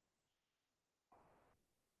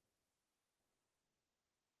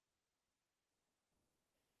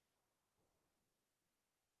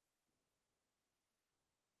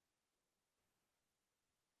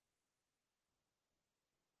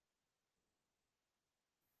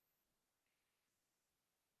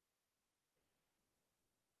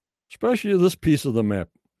 Especially this piece of the map.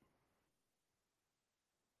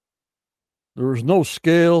 There is no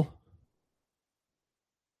scale. ...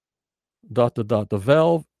 The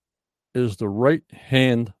valve is the right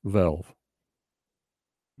hand valve.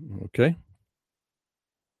 Okay.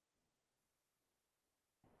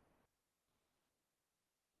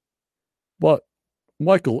 But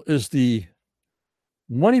Michael, is the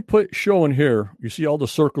money pit showing here? You see all the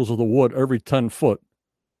circles of the wood every 10 foot.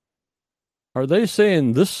 Are they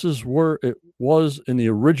saying this is where it was in the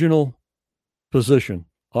original position?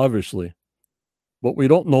 Obviously. But we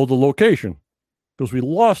don't know the location because we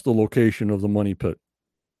lost the location of the money pit.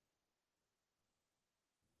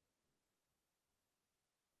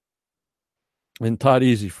 And Todd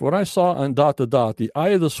Easy, for what I saw on dot to dot, the eye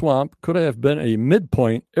of the swamp could have been a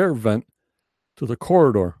midpoint air vent to the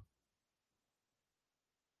corridor.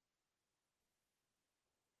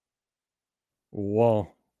 Wow.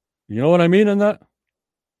 You know what I mean in that?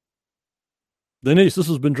 Denise, this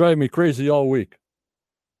has been driving me crazy all week.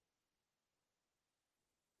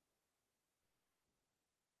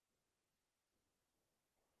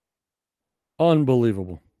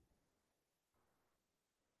 Unbelievable.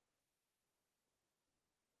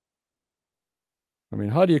 I mean,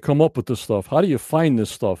 how do you come up with this stuff? How do you find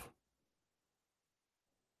this stuff?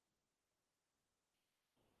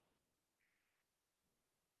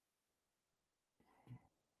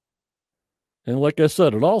 And like I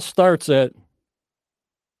said, it all starts at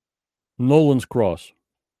Nolan's Cross.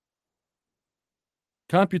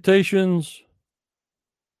 Computations,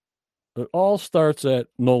 it all starts at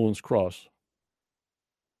Nolan's Cross.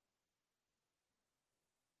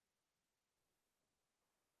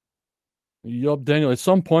 Yup, Daniel. At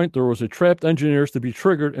some point, there was a trapped engineers to be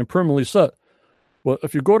triggered and permanently set. But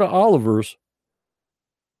if you go to Oliver's,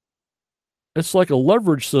 it's like a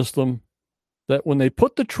leverage system that when they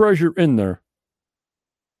put the treasure in there,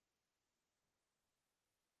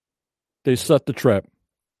 they set the trap.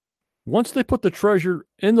 Once they put the treasure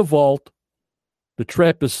in the vault, the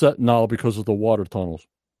trap is set now because of the water tunnels,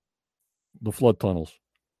 the flood tunnels.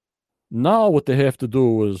 Now what they have to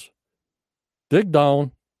do is dig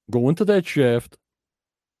down, go into that shaft,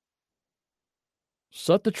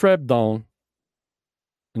 set the trap down,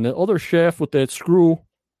 and that other shaft with that screw,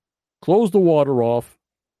 close the water off,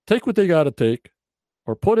 take what they got to take,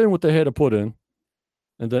 or put in what they had to put in,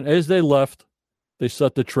 and then as they left, they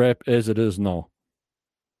set the trap as it is now.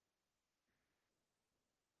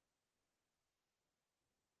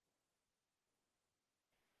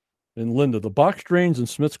 And Linda, the box drains in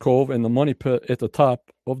Smith's Cove and the money pit at the top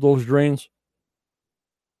of those drains,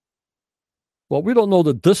 well, we don't know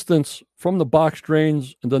the distance from the box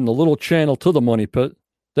drains and then the little channel to the money pit.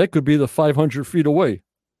 That could be the 500 feet away.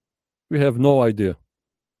 We have no idea,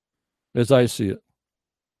 as I see it.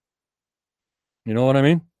 You know what I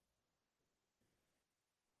mean?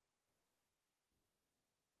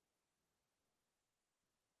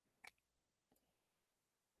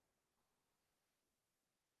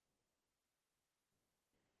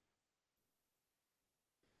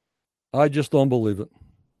 I just don't believe it.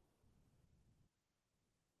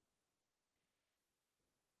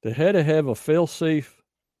 They had to have a fail-safe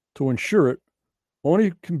to ensure it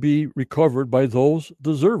only can be recovered by those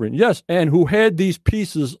deserving. Yes, and who had these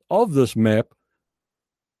pieces of this map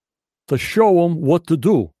to show them what to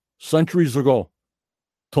do centuries ago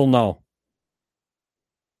till now.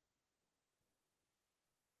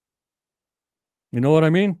 You know what I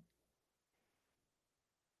mean?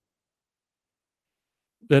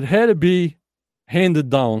 That had to be handed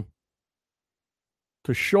down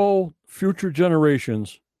to show future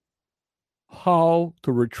generations how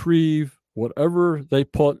to retrieve whatever they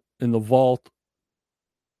put in the vault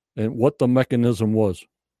and what the mechanism was.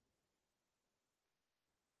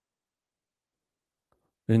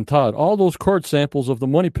 And Todd, all those cord samples of the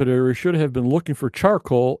money pit area should have been looking for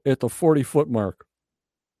charcoal at the 40-foot mark.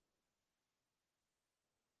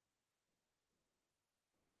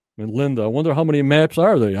 And Linda, I wonder how many maps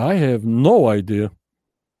are they? I have no idea.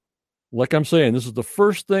 Like I'm saying, this is the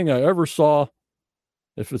first thing I ever saw.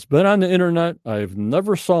 If it's been on the internet, I've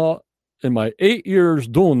never saw in my 8 years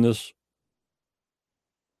doing this.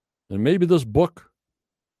 And maybe this book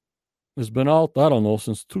has been out, I don't know,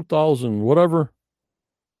 since 2000, whatever.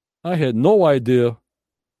 I had no idea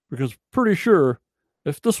because pretty sure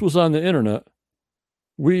if this was on the internet,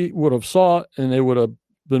 we would have saw it and they would have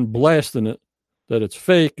been blasting it that it's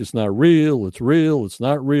fake, it's not real, it's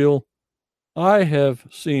not real. I have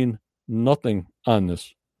seen nothing on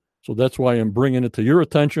this. So that's why I'm bringing it to your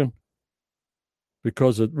attention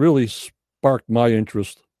because it really sparked my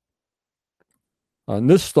interest. And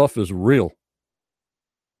this stuff is real.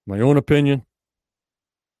 My own opinion.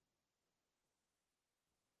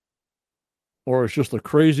 Or it's just a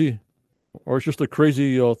crazy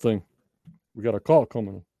thing. We got a call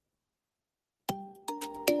coming in.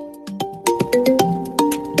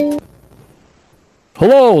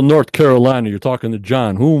 Hello, North Carolina. You're talking to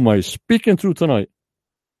John. Who am I speaking to tonight?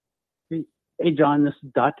 Hey, John, this is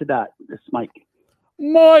Dot to Dot. This is Mike.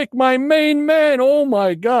 Mike, my main man. Oh,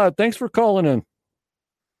 my God. Thanks for calling in.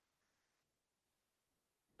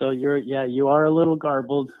 So you are a little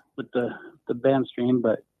garbled with the band stream,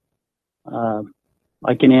 but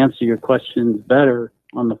I can answer your questions better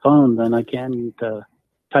on the phone than I can to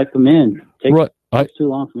type them in. It's too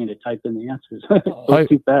long for me to type in the answers. It's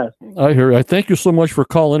too fast. I hear you. I thank you so much for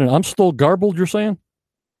calling in. I'm still garbled, you're saying?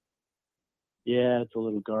 Yeah, it's a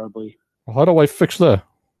little garbly. How do I fix that?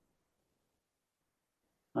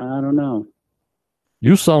 I don't know.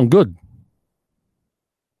 You sound good.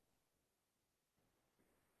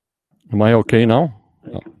 Am I okay now?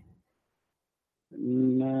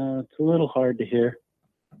 No, it's a little hard to hear.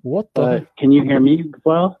 What the? Can you hear me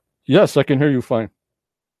well? Yes, I can hear you fine.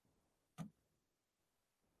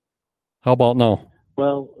 How about now?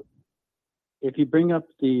 Well, if you bring up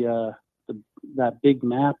that big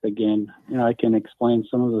map again, I can explain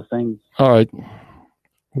some of the things. All right.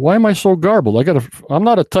 Why am I so garbled? I'm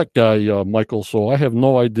not a tech guy, Michael, so I have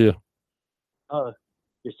no idea. Oh,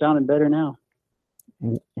 you're sounding better now.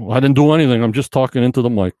 I didn't do anything. I'm just talking into the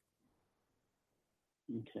mic.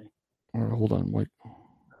 Okay. All right, hold on, Mike.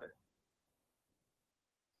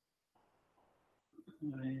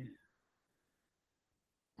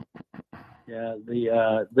 Yeah,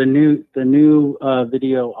 the new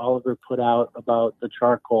video Oliver put out about the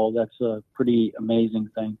charcoal, that's a pretty amazing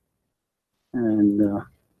thing. And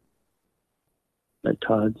that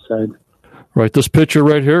Todd said. Right, this picture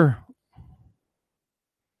right here.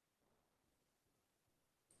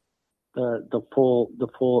 The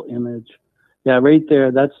full image. Yeah, right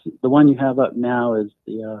there. That's the one you have up now. Is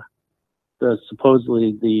the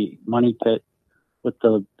supposedly the money pit with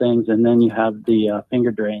the things, and then you have the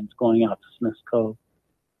finger drains going out to Smith's Cove.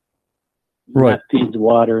 Right. That feeds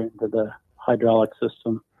water into the hydraulic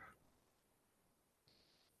system.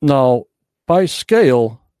 Now, by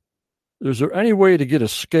scale, is there any way to get a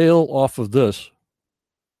scale off of this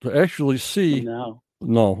to actually see?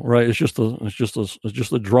 No, right? It's just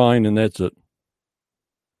a drawing, and that's it.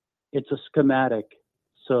 It's a schematic,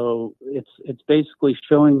 so it's basically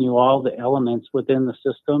showing you all the elements within the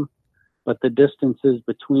system, but the distances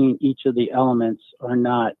between each of the elements are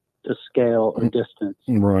not to scale or distance.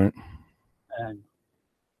 Right. And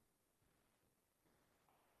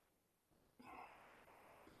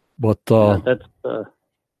but that's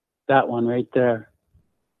that one right there.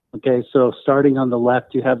 Okay, so starting on the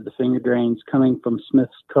left, you have the finger drains coming from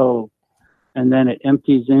Smith's Cove, and then it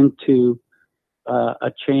empties into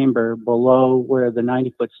a chamber below where the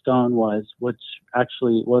 90-foot stone was, which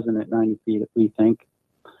actually wasn't at 90 feet, we think.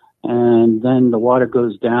 And then the water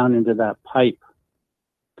goes down into that pipe.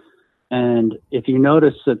 And if you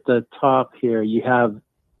notice at the top here, you have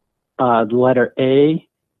the letter A,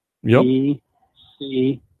 yep. B,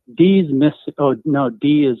 C. D's missing. Oh, no,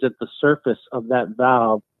 D is at the surface of that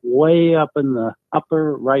valve, way up in the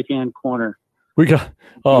upper right-hand corner. We got,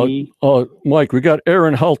 Mike, we got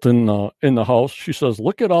Erin Helton in the house. She says,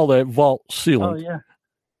 look at all that vault sealant. Oh, yeah.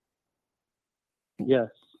 Yes.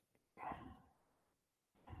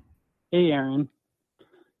 Hey, Erin.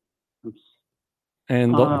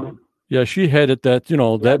 And, yeah, she had it that,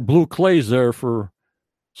 that blue clay's there for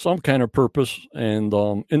some kind of purpose and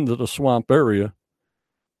into the swamp area.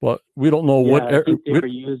 But we don't know what. I think they were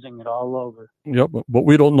using it all over. Yep, but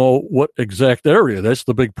we don't know what exact area. That's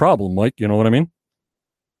the big problem, Mike. You know what I mean?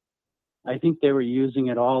 I think they were using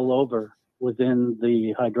it all over within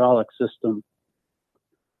the hydraulic system.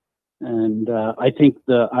 And I think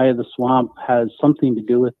the Eye of the Swamp has something to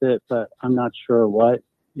do with it, but I'm not sure what.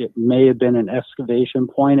 It may have been an excavation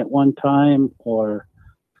point at one time or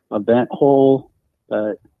a vent hole,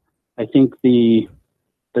 but I think the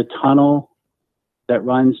tunnel that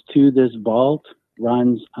runs to this vault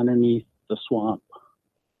runs underneath the swamp.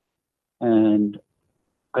 And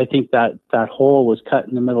I think that hole was cut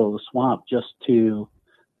in the middle of the swamp just to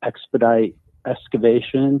expedite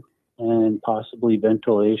excavation and possibly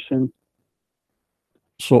ventilation.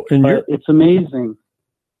 So it's amazing.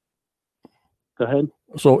 Go ahead.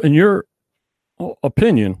 So in your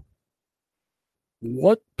opinion,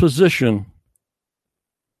 what position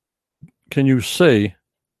can you say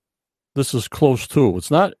this is close to?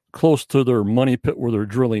 It's not close to their money pit where they're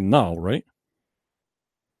drilling now, right?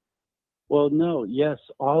 Well, no, yes.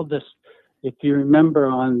 All this, if you remember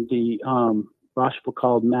on the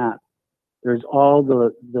Rochefoucauld map, there's all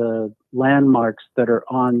the landmarks that are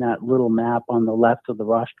on that little map on the left of the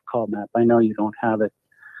Rochefoucauld map. I know you don't have it.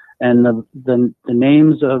 And the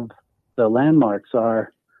names of the landmarks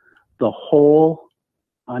are the hole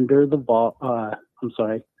under the vault,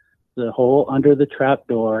 the hole under the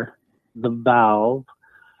trapdoor, the valve,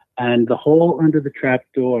 and the hole under the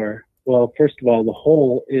trapdoor. Well, first of all, the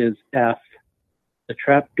hole is F, the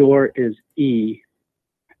trapdoor is E,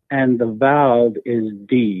 and the valve is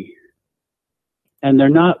D. And they're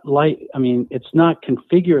not it's not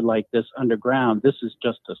configured like this underground. This is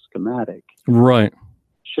just a schematic. Right.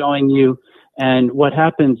 Showing you. And what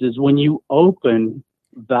happens is when you open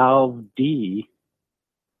valve D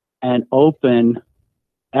and open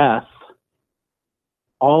F,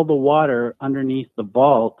 all the water underneath the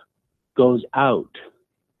vault goes out.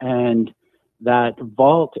 And that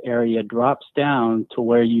vault area drops down to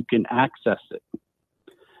where you can access it.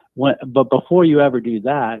 But before you ever do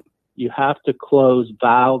that, you have to close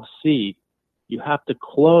valve C. You have to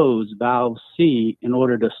close valve C in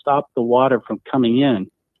order to stop the water from coming in.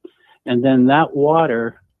 And then that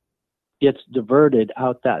water gets diverted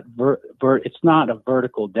out that it's not a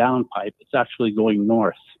vertical down pipe. It's actually going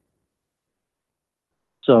north.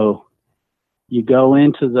 So you go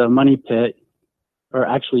into the money pit, or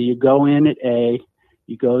actually you go in at A,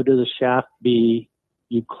 you go to the shaft B,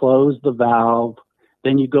 you close the valve,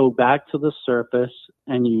 then you go back to the surface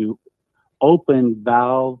and you open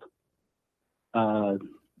the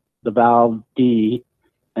valve D,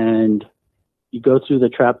 and you go through the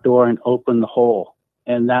trapdoor and open the hole,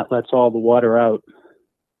 and that lets all the water out.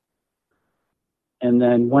 And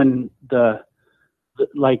then when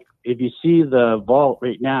like if you see the vault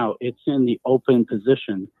right now, it's in the open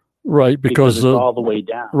position. Right, because it's all the way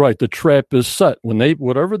down. Right, the trap is set. When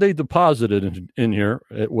whatever they deposited in here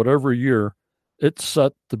at whatever year, it's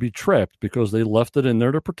set to be trapped because they left it in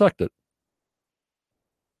there to protect it.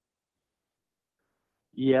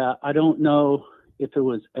 Yeah, I don't know if it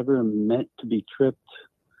was ever meant to be tripped.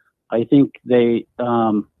 I think and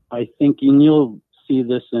you'll see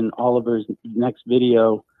this in Oliver's next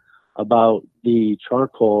video about the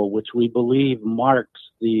charcoal, which we believe marks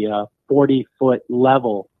the 40-foot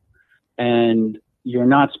level. And you're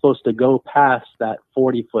not supposed to go past that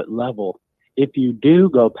 40-foot level. If you do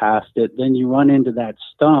go past it, then you run into that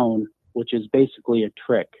stone, which is basically a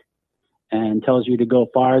trick and tells you to go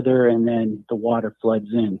farther, and then the water floods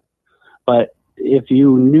in. But if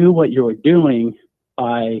you knew what you were doing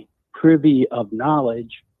by privy of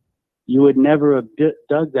knowledge, you would never have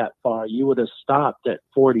dug that far. You would have stopped at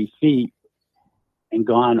 40 feet and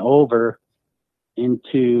gone over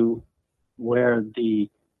into where the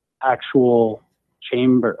actual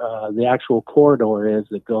chamber, the actual corridor is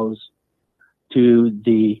that goes to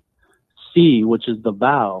the C, which is the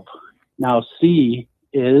valve. Now, C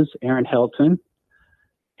is Erin Helton,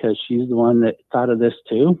 because she's the one that thought of this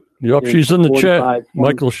too. Yep, she's in the chat.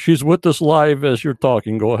 Michael, she's with us live as you're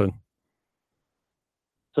talking. Go ahead.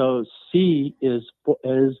 So C is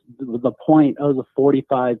the point of the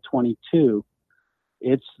 4522.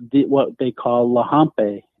 It's what they call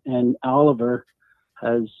Lahampe, and Oliver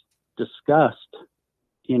has discussed,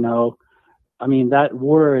 that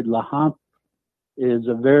word Lahampe is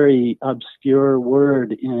a very obscure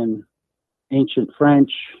word in ancient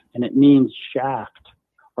French, and it means shaft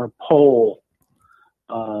or pole.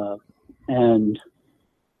 And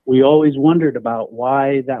we always wondered about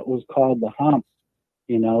why that was called the hump.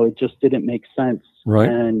 It just didn't make sense. Right.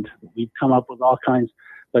 And we've come up with all kinds,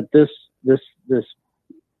 but this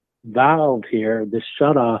valve here, this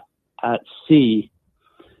shutoff at C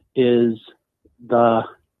is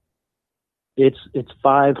it's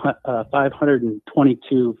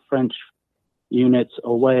 522 French units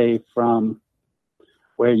away from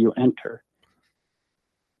where you enter.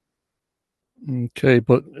 Okay,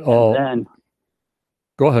 but then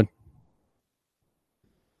go ahead.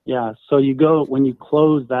 Yeah, so when you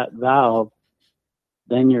close that valve,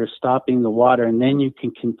 then you're stopping the water, and then you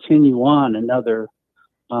can continue on another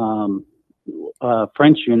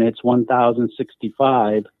French units,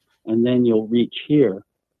 1,065, and then you'll reach here.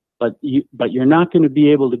 But you're not going to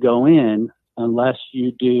be able to go in unless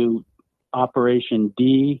you do Operation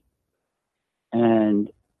D and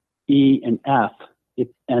E and F.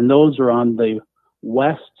 And those are on the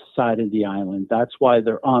west side of the island. That's why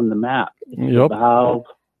they're on the map. Yep. The valve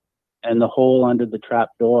and the hole under the trap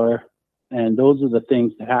door. And those are the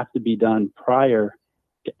things that have to be done prior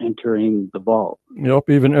to entering the vault. Yep.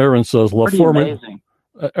 Even Aaron says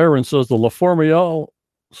Aaron says the La Formiale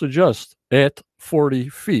suggests at 40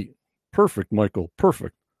 feet. Perfect, Michael.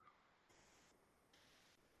 Perfect.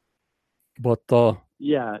 But the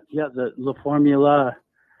La Formula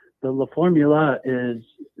is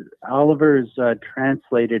Oliver's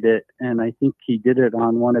translated it, and I think he did it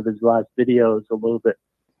on one of his last videos a little bit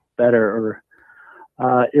better.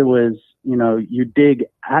 It was, you dig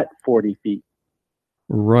at 40 feet.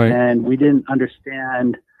 Right. And we didn't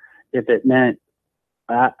understand if it meant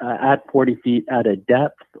at 40 feet at a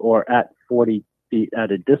depth or at 40 feet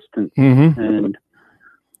at a distance. Mm-hmm.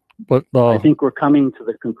 But I think we're coming to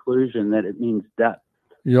the conclusion that it means depth.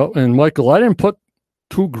 Yeah, and Michael, I didn't put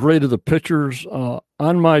too great of the pictures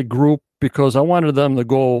on my group because I wanted them to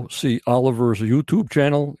go see Oliver's YouTube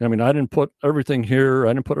channel. I mean, I didn't put everything here. I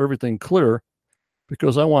didn't put everything clear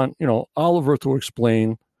because I want, Oliver to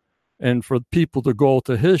explain and for people to go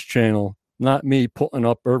to his channel, not me putting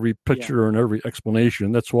up every picture and every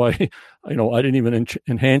explanation. That's why, I didn't even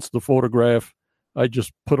enhance the photograph. I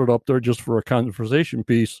just put it up there just for a conversation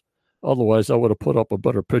piece. Otherwise, I would have put up a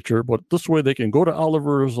better picture. But this way they can go to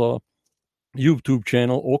Oliver's YouTube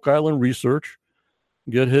channel, Oak Island Research,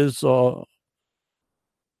 get his down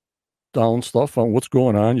stuff on what's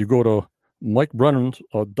going on. You go to Mike Brennan's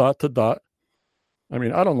dot to dot. I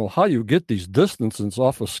mean, I don't know how you get these distances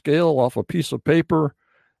off a scale, off a piece of paper,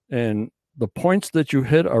 and the points that you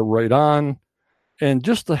hit are right on. And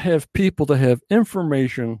just to have people to have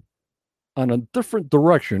information on a different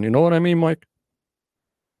direction. You know what I mean, Mike?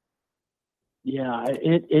 Yeah,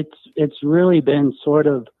 it's really been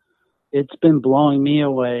it's been blowing me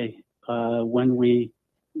away when we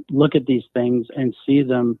look at these things and see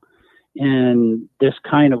them in this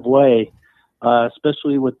kind of way,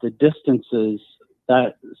 especially with the distances.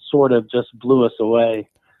 That sort of just blew us away.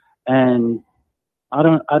 And I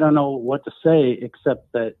don't know what to say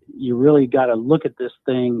except that you really got to look at this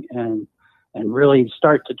thing and really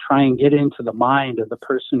start to try and get into the mind of the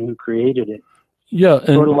person who created it. Yeah,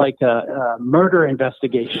 and sort of like a murder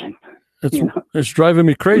investigation. It's driving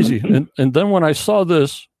me crazy. And then when I saw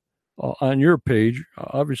this on your page,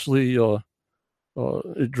 obviously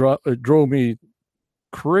it drove me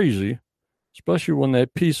crazy, especially when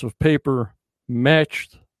that piece of paper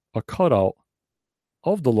matched a cutout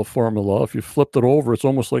of the La Formula. If you flipped it over, it's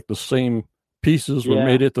almost like the same pieces were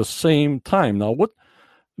made at the same time. Now,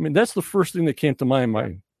 that's the first thing that came to my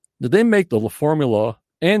mind. Did they make the La Formula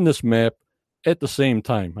and this map at the same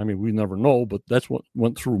time? I mean, we never know, but that's what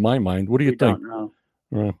went through my mind. What do you think? Don't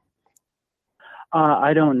know.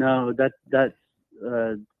 I don't know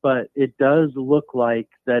but it does look like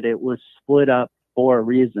that it was split up for a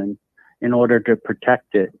reason in order to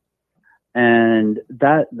protect it. And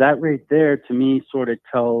that right there to me sort of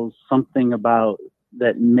tells something about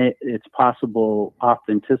that it's possible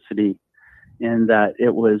authenticity in that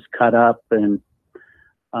it was cut up. And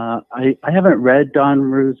I haven't read Don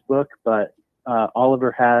Rue's book, but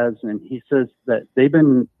Oliver has, and he says that they've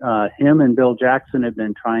been, him and Bill Jackson have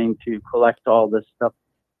been trying to collect all this stuff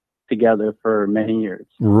together for many years.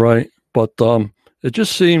 Right. But it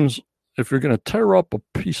just seems if you're going to tear up a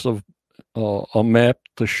piece of a map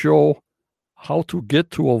to show how to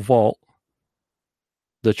get to a vault,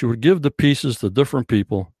 that you would give the pieces to different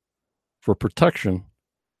people for protection,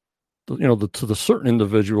 to the certain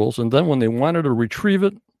individuals. And then when they wanted to retrieve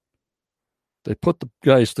it, they put the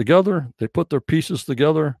guys together, they put their pieces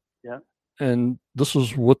together. Yeah. And this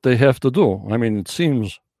is what they have to do. I mean, it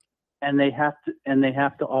seems. And they have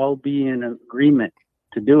to all be in agreement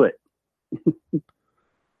to do it.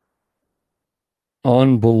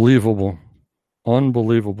 Unbelievable.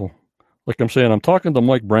 Like I'm saying, I'm talking to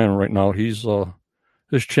Mike Brannon right now. He's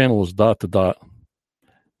his channel is Dot to Dot.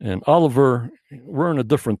 And Oliver, we're in a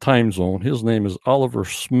different time zone. His name is Oliver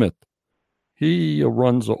Smith. He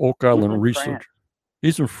runs the Oak Island Research. France.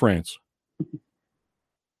 He's in France.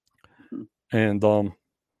 And what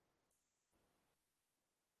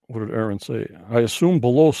did Aaron say? I assume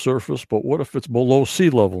below surface, but what if it's below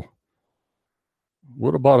sea level?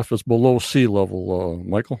 What about if it's below sea level,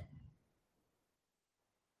 Michael?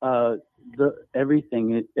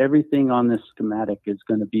 Everything on this schematic is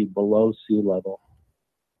going to be below sea level.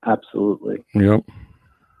 Absolutely. Yep.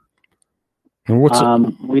 And what's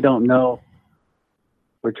we don't know.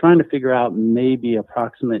 We're trying to figure out maybe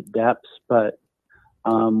approximate depths, but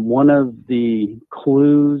one of the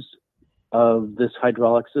clues of this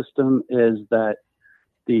hydraulic system is that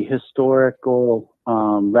the historical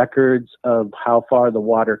records of how far the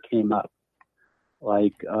water came up.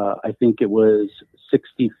 Like I think it was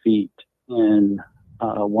 60 feet in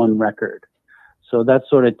one record. So that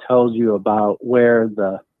sort of tells you about where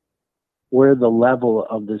the level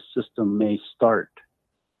of this system may start.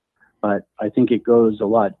 But I think it goes a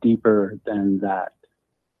lot deeper than that.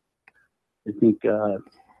 I think the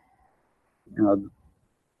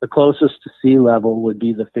closest to sea level would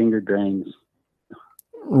be the finger drains.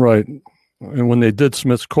 Right. And when they did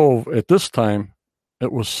Smith's Cove at this time,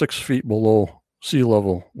 it was 6 feet below sea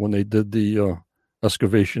level when they did the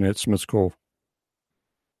excavation at Smith's Cove.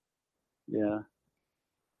 Yeah.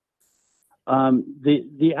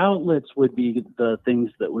 The outlets would be the things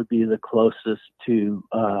that would be the closest to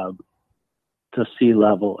sea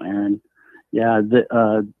level, Aaron. Yeah,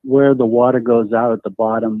 where the water goes out at the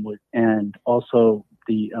bottom and also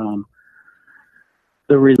the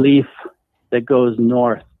relief that goes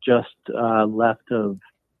north just left of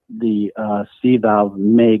the sea valve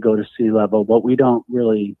may go to sea level, but we won't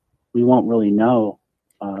really know.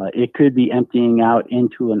 It could be emptying out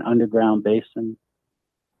into an underground basin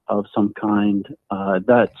of some kind.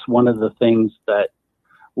 That's one of the things that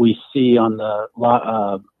we see on the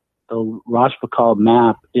Rochefoucauld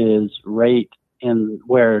map is right in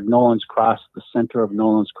where Nolan's Cross, the center of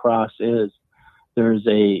Nolan's Cross is. There's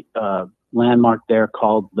a landmark there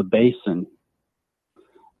called the Basin.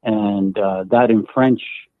 And that in French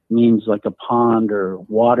means like a pond or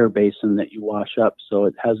water basin that you wash up. So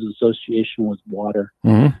it has association with water.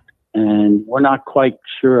 Mm-hmm. And we're not quite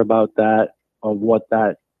sure about that, of what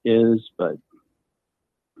that is, but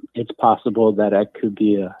it's possible that it could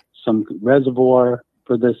be some reservoir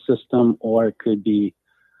for this system, or it could be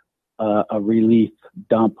a relief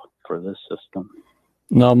dump for this system.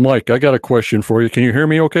 Now, Mike, I got a question for you. Can you hear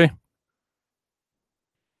me okay?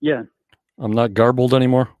 Yeah. I'm not garbled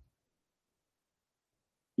anymore?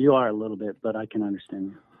 You are a little bit, but I can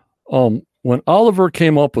understand you. When Oliver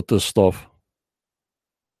came up with this stuff,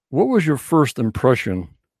 what was your first impression?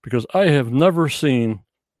 Because I have never seen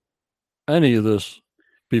any of this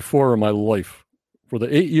before in my life. For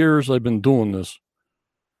the 8 years I've been doing this,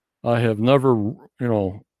 I have never,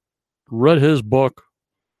 read his book,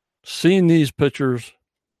 seen these pictures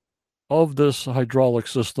of this hydraulic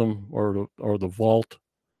system or the vault.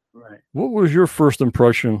 Right. What was your first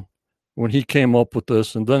impression when he came up with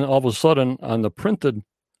this? And then all of a sudden, on the printed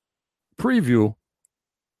preview,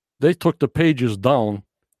 they took the pages down,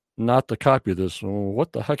 not to copy this. So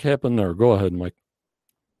what the heck happened there? Go ahead, Mike.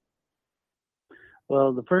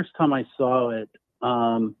 Well, the first time I saw it,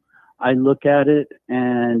 I look at it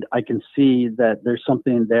and I can see that there's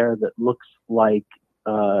something there that looks like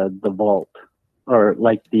the vault or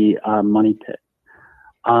like the money pit.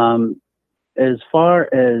 As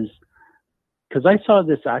far as, because I saw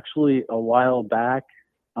this actually a while back,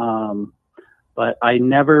 but I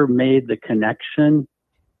never made the connection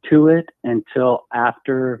to it until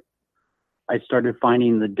after I started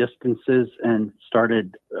finding the distances and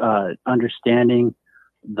started understanding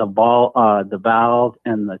the valve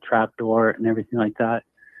and the trapdoor and everything like that.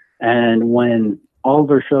 And when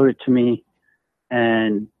Oliver showed it to me,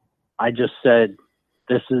 and I just said,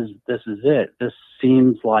 "This is it. This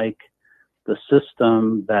seems like the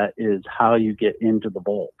system that is how you get into the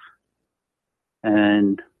vault."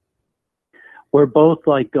 And we're both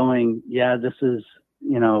like going, "Yeah, this is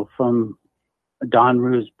from Don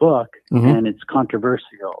Rue's book, and it's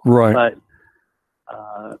controversial, right?"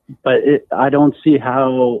 But I don't see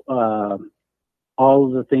how all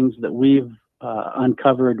of the things that we've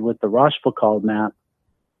uncovered with the Rochefoucauld map,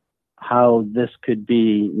 how this could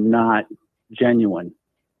be not genuine.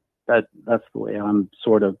 That's the way I'm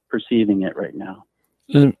sort of perceiving it right now.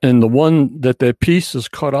 And the one that piece is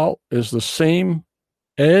cut out is the same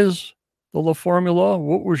as the La Formula.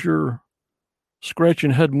 What was your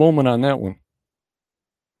scratching head moment on that one?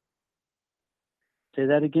 Say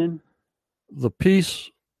that again. The piece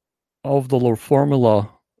of the La Formula,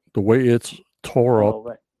 the way it's tore up.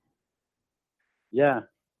 Right. Yeah,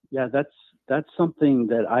 that's something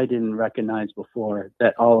that I didn't recognize before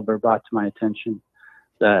that Oliver brought to my attention.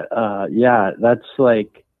 That that's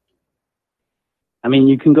like, I mean,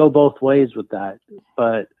 you can go both ways with that,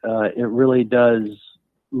 but it really does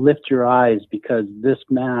lift your eyes because this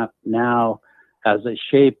map now has a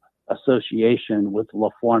shape association with La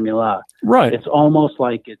Formula. Right. It's almost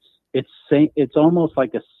like it's almost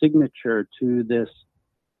like a signature to this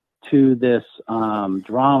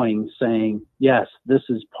drawing saying, yes, this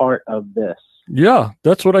is part of this. Yeah,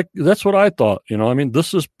 that's what I thought. I mean,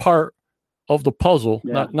 this is part of the puzzle,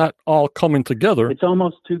 not all coming together. It's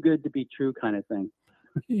almost too good to be true kind of thing.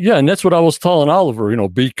 Yeah, and that's what I was telling Oliver,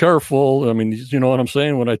 be careful. I mean, you know what I'm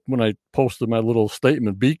saying? When I posted my little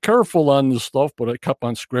statement, be careful on this stuff, but I kept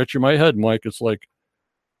on scratching my head, Mike. It's like,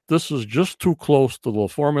 this is just too close to La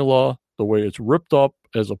Formula, the way it's ripped up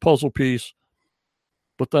as a puzzle piece.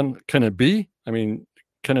 But then can it be? I mean,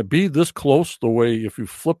 can it be this close the way if you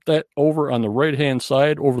flip that over on the right-hand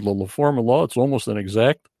side over the La Formula, it's almost an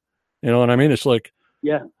exact. You know what I mean? It's like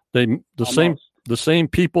the same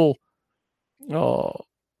people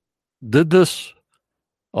did this.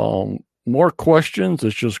 More questions.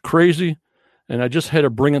 It's just crazy. And I just had to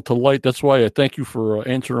bring it to light. That's why I thank you for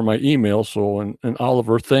answering my email. So, and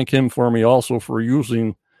Oliver, thank him for me also for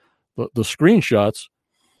using the screenshots.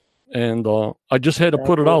 And I just had to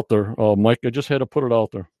put it out there, Mike. I just had to put it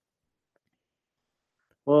out there.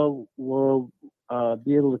 Well, we'll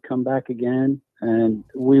be able to come back again, and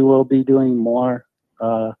we will be doing more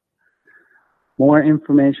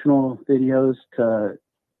informational videos to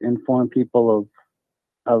inform people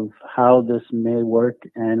of how this may work.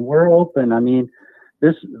 And we're open. I mean,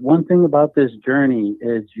 this one thing about this journey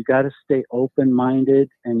is you got to stay open-minded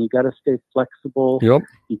and you got to stay flexible. Yep.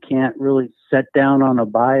 You can't really set down on a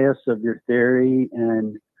bias of your theory,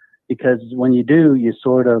 and because when you do, you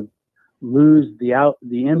sort of lose the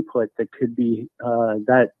input that could be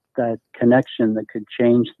that connection that could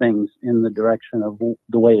change things in the direction of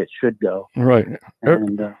the way it should go. Right.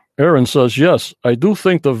 And Aaron says, yes, I do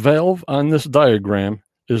think the valve on this diagram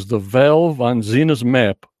is the valve on Zena's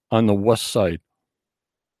map on the west side.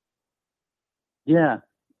 Yeah,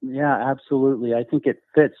 absolutely. I think it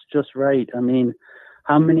fits just right. I mean,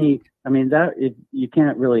 you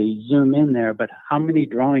can't really zoom in there, but how many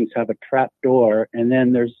drawings have a trap door? And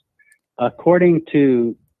then there's, according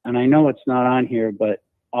to, and I know it's not on here, but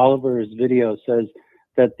Oliver's video says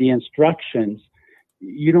that the instructions,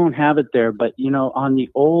 you don't have it there, but on the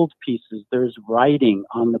old pieces, there's writing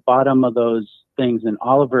on the bottom of those things. And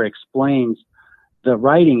Oliver explains the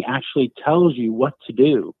writing actually tells you what to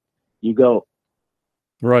do. You go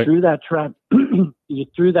right through that trap,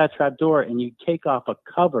 through that trap door, and you take off a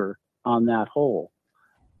cover on that hole.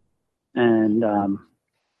 And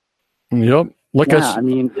Yep. Yeah, I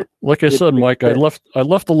mean, like I said, Mike, I left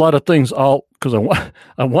a lot of things out because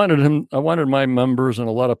I wanted my members and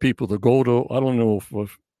a lot of people to go to. I don't know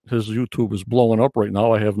if his YouTube is blowing up right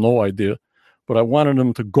now. I have no idea, but I wanted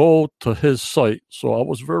them to go to his site, so I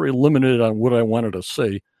was very limited on what I wanted to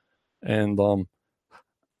say. And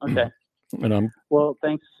okay. And well,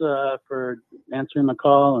 thanks for answering my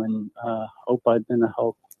call, and hope I've been a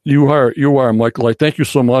help. You are, Michael. I thank you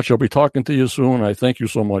so much. I'll be talking to you soon. I thank you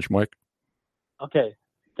so much, Mike. Okay.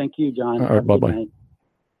 Thank you, John. All right, bye-bye.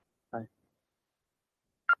 Bye.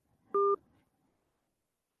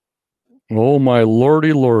 Oh, my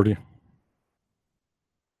lordy, lordy.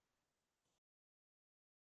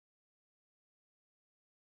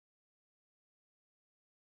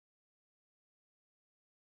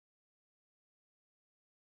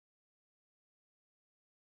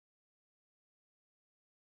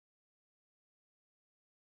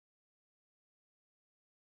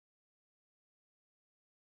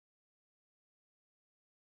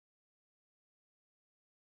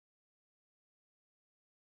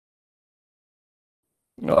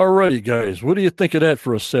 All righty, guys. What do you think of that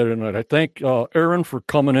for a Saturday night? I thank Aaron for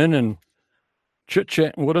coming in and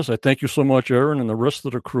chit-chatting with us. I thank you so much, Aaron, and the rest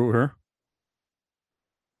of the crew here.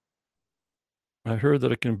 I heard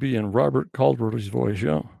that it can be in Robert Calder's voice,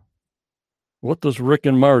 yeah. What does Rick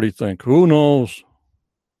and Marty think? Who knows?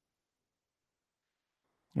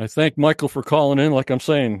 I thank Michael for calling in. Like I'm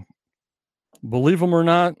saying, believe him or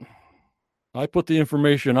not, I put the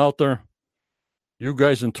information out there. You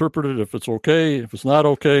guys interpret it if it's okay, if it's not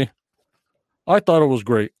okay. I thought it was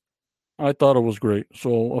great.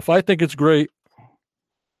 So if I think it's great,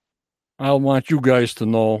 I want you guys to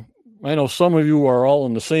know. I know some of you are all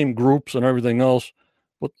in the same groups and everything else,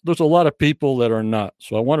 but there's a lot of people that are not.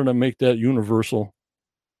 So I wanted to make that universal.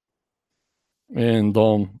 And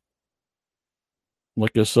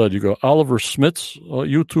like I said, you go Oliver Smith's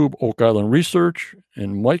YouTube, Oak Island Research,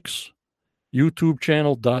 and Mike's YouTube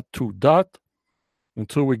channel, .to.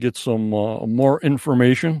 Until we get some more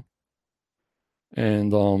information.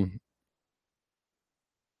 And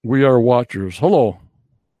we are watchers. Hello.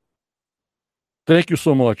 Thank you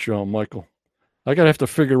so much, Michael. I gotta have to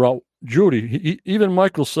figure out Judy. Even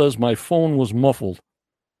Michael says my phone was muffled,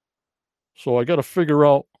 so I gotta figure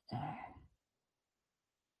out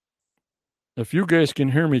if you guys can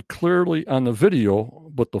hear me clearly on the video,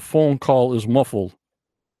 but the phone call is muffled.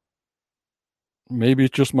 Maybe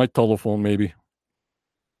it's just my telephone. Maybe.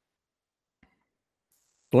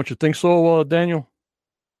 Don't you think so, Daniel?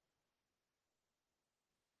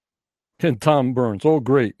 And Tom Burns. Oh,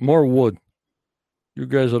 great. More wood. You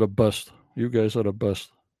guys are the best.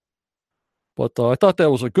 But I thought that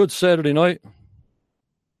was a good Saturday night.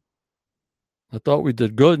 I thought we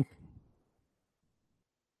did good.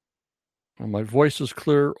 And my voice is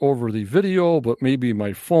clear over the video, but maybe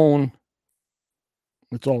my phone,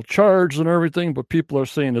 it's all charged and everything, but people are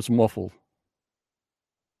saying it's muffled.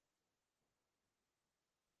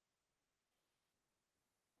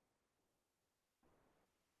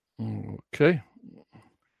 Okay.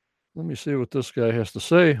 Let me see what this guy has to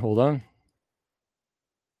say. Hold on.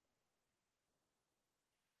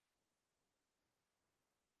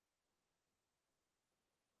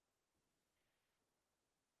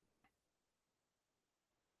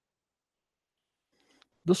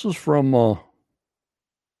 This is from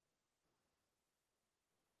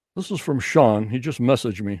Sean. He just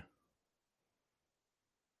messaged me.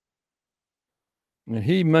 And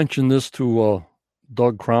he mentioned this to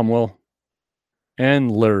Doug Cromwell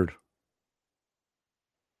and Laird.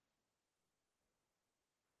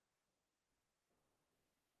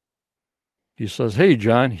 He says, "Hey,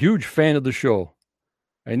 John, huge fan of the show.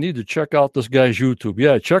 I need to check out this guy's YouTube.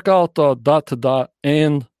 Yeah, check out .to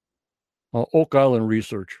and Oak Island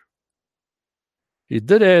Research." He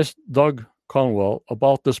did ask Doug Cromwell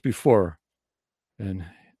about this before, and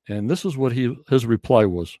this is what his reply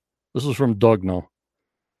was. This is from Doug now.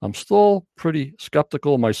 "I'm still pretty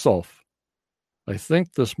skeptical myself. I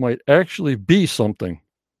think this might actually be something.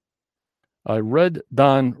 I read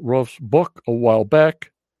Don Ruff's book a while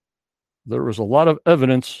back. There is a lot of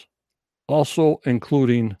evidence, also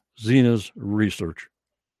including Zena's research."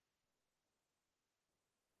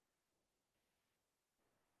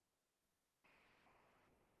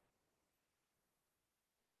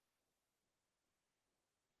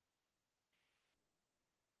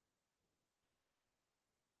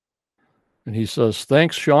 And he says,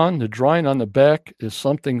 "Thanks, Sean. The drawing on the back is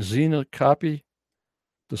something Zena copy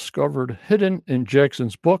discovered hidden in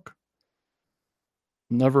Jackson's book.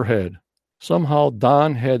 Never had. Somehow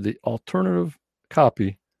Don had the alternative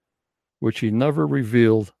copy, which he never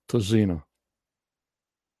revealed to Zena."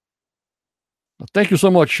 Thank you so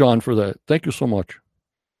much, Sean, for that. Thank you so much.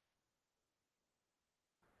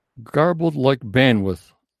 Garbled like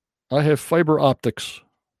bandwidth. I have fiber optics.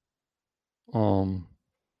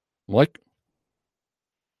 Mike?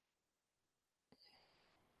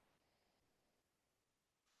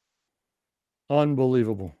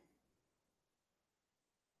 Unbelievable.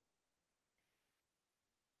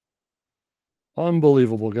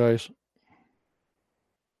 Unbelievable, guys.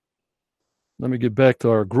 Let me get back to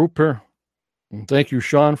our group here. And thank you,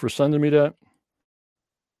 Sean, for sending me that.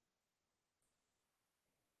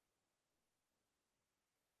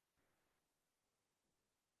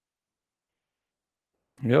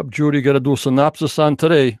 Yep, Judy, got to do a synopsis on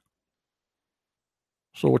today.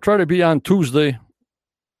 So we'll try to be on Tuesday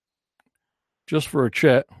just for a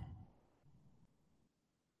chat.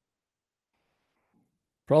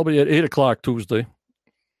 Probably at 8 o'clock Tuesday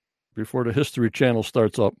before the History Channel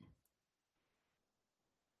starts up.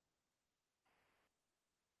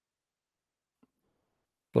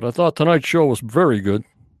 But I thought tonight's show was very good.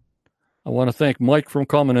 I want to thank Mike for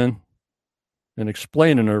coming in and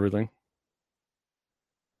explaining everything.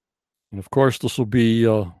 And of course, this will be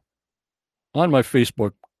on my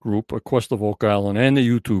Facebook group, A Quest of Oak Island, and the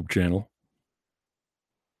YouTube channel.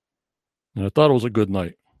 And I thought it was a good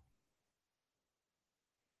night.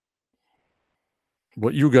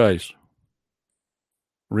 But you guys,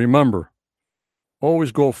 remember,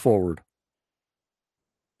 always go forward.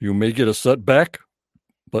 You may get a setback,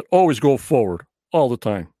 but always go forward all the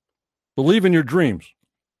time. Believe in your dreams.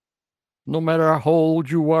 No matter how old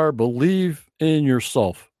you are, believe in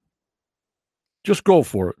yourself. Just go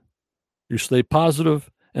for it. You stay positive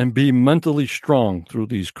and be mentally strong through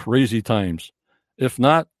these crazy times. If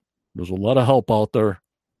not, there's a lot of help out there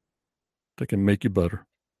that can make you better.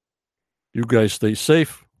 You guys stay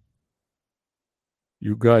safe.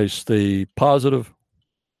 You guys stay positive.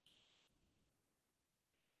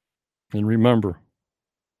 And remember,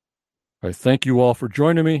 I thank you all for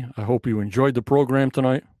joining me. I hope you enjoyed the program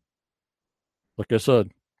tonight. Like I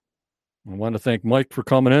said, I want to thank Mike for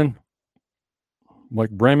coming in.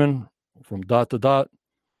 Mike Bremen from Dot to Dot.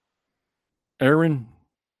 Aaron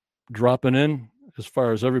dropping in as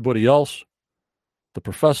far as everybody else. The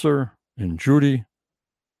professor and Judy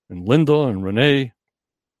and Linda and Renee.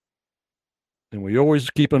 And we always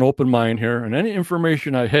keep an open mind here. And any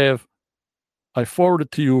information I have, I forward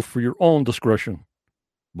it to you for your own discretion.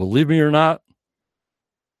 Believe me or not,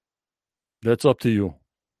 that's up to you.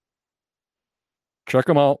 Check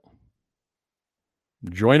them out.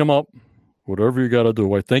 Join them up. Whatever you got to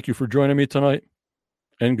do. I thank you for joining me tonight.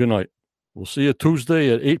 And good night. We'll see you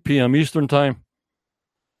Tuesday at 8 p.m. Eastern Time.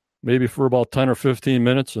 Maybe for about 10 or 15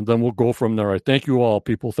 minutes, and then we'll go from there. I thank you all,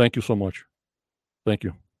 people. Thank you so much. Thank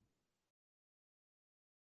you.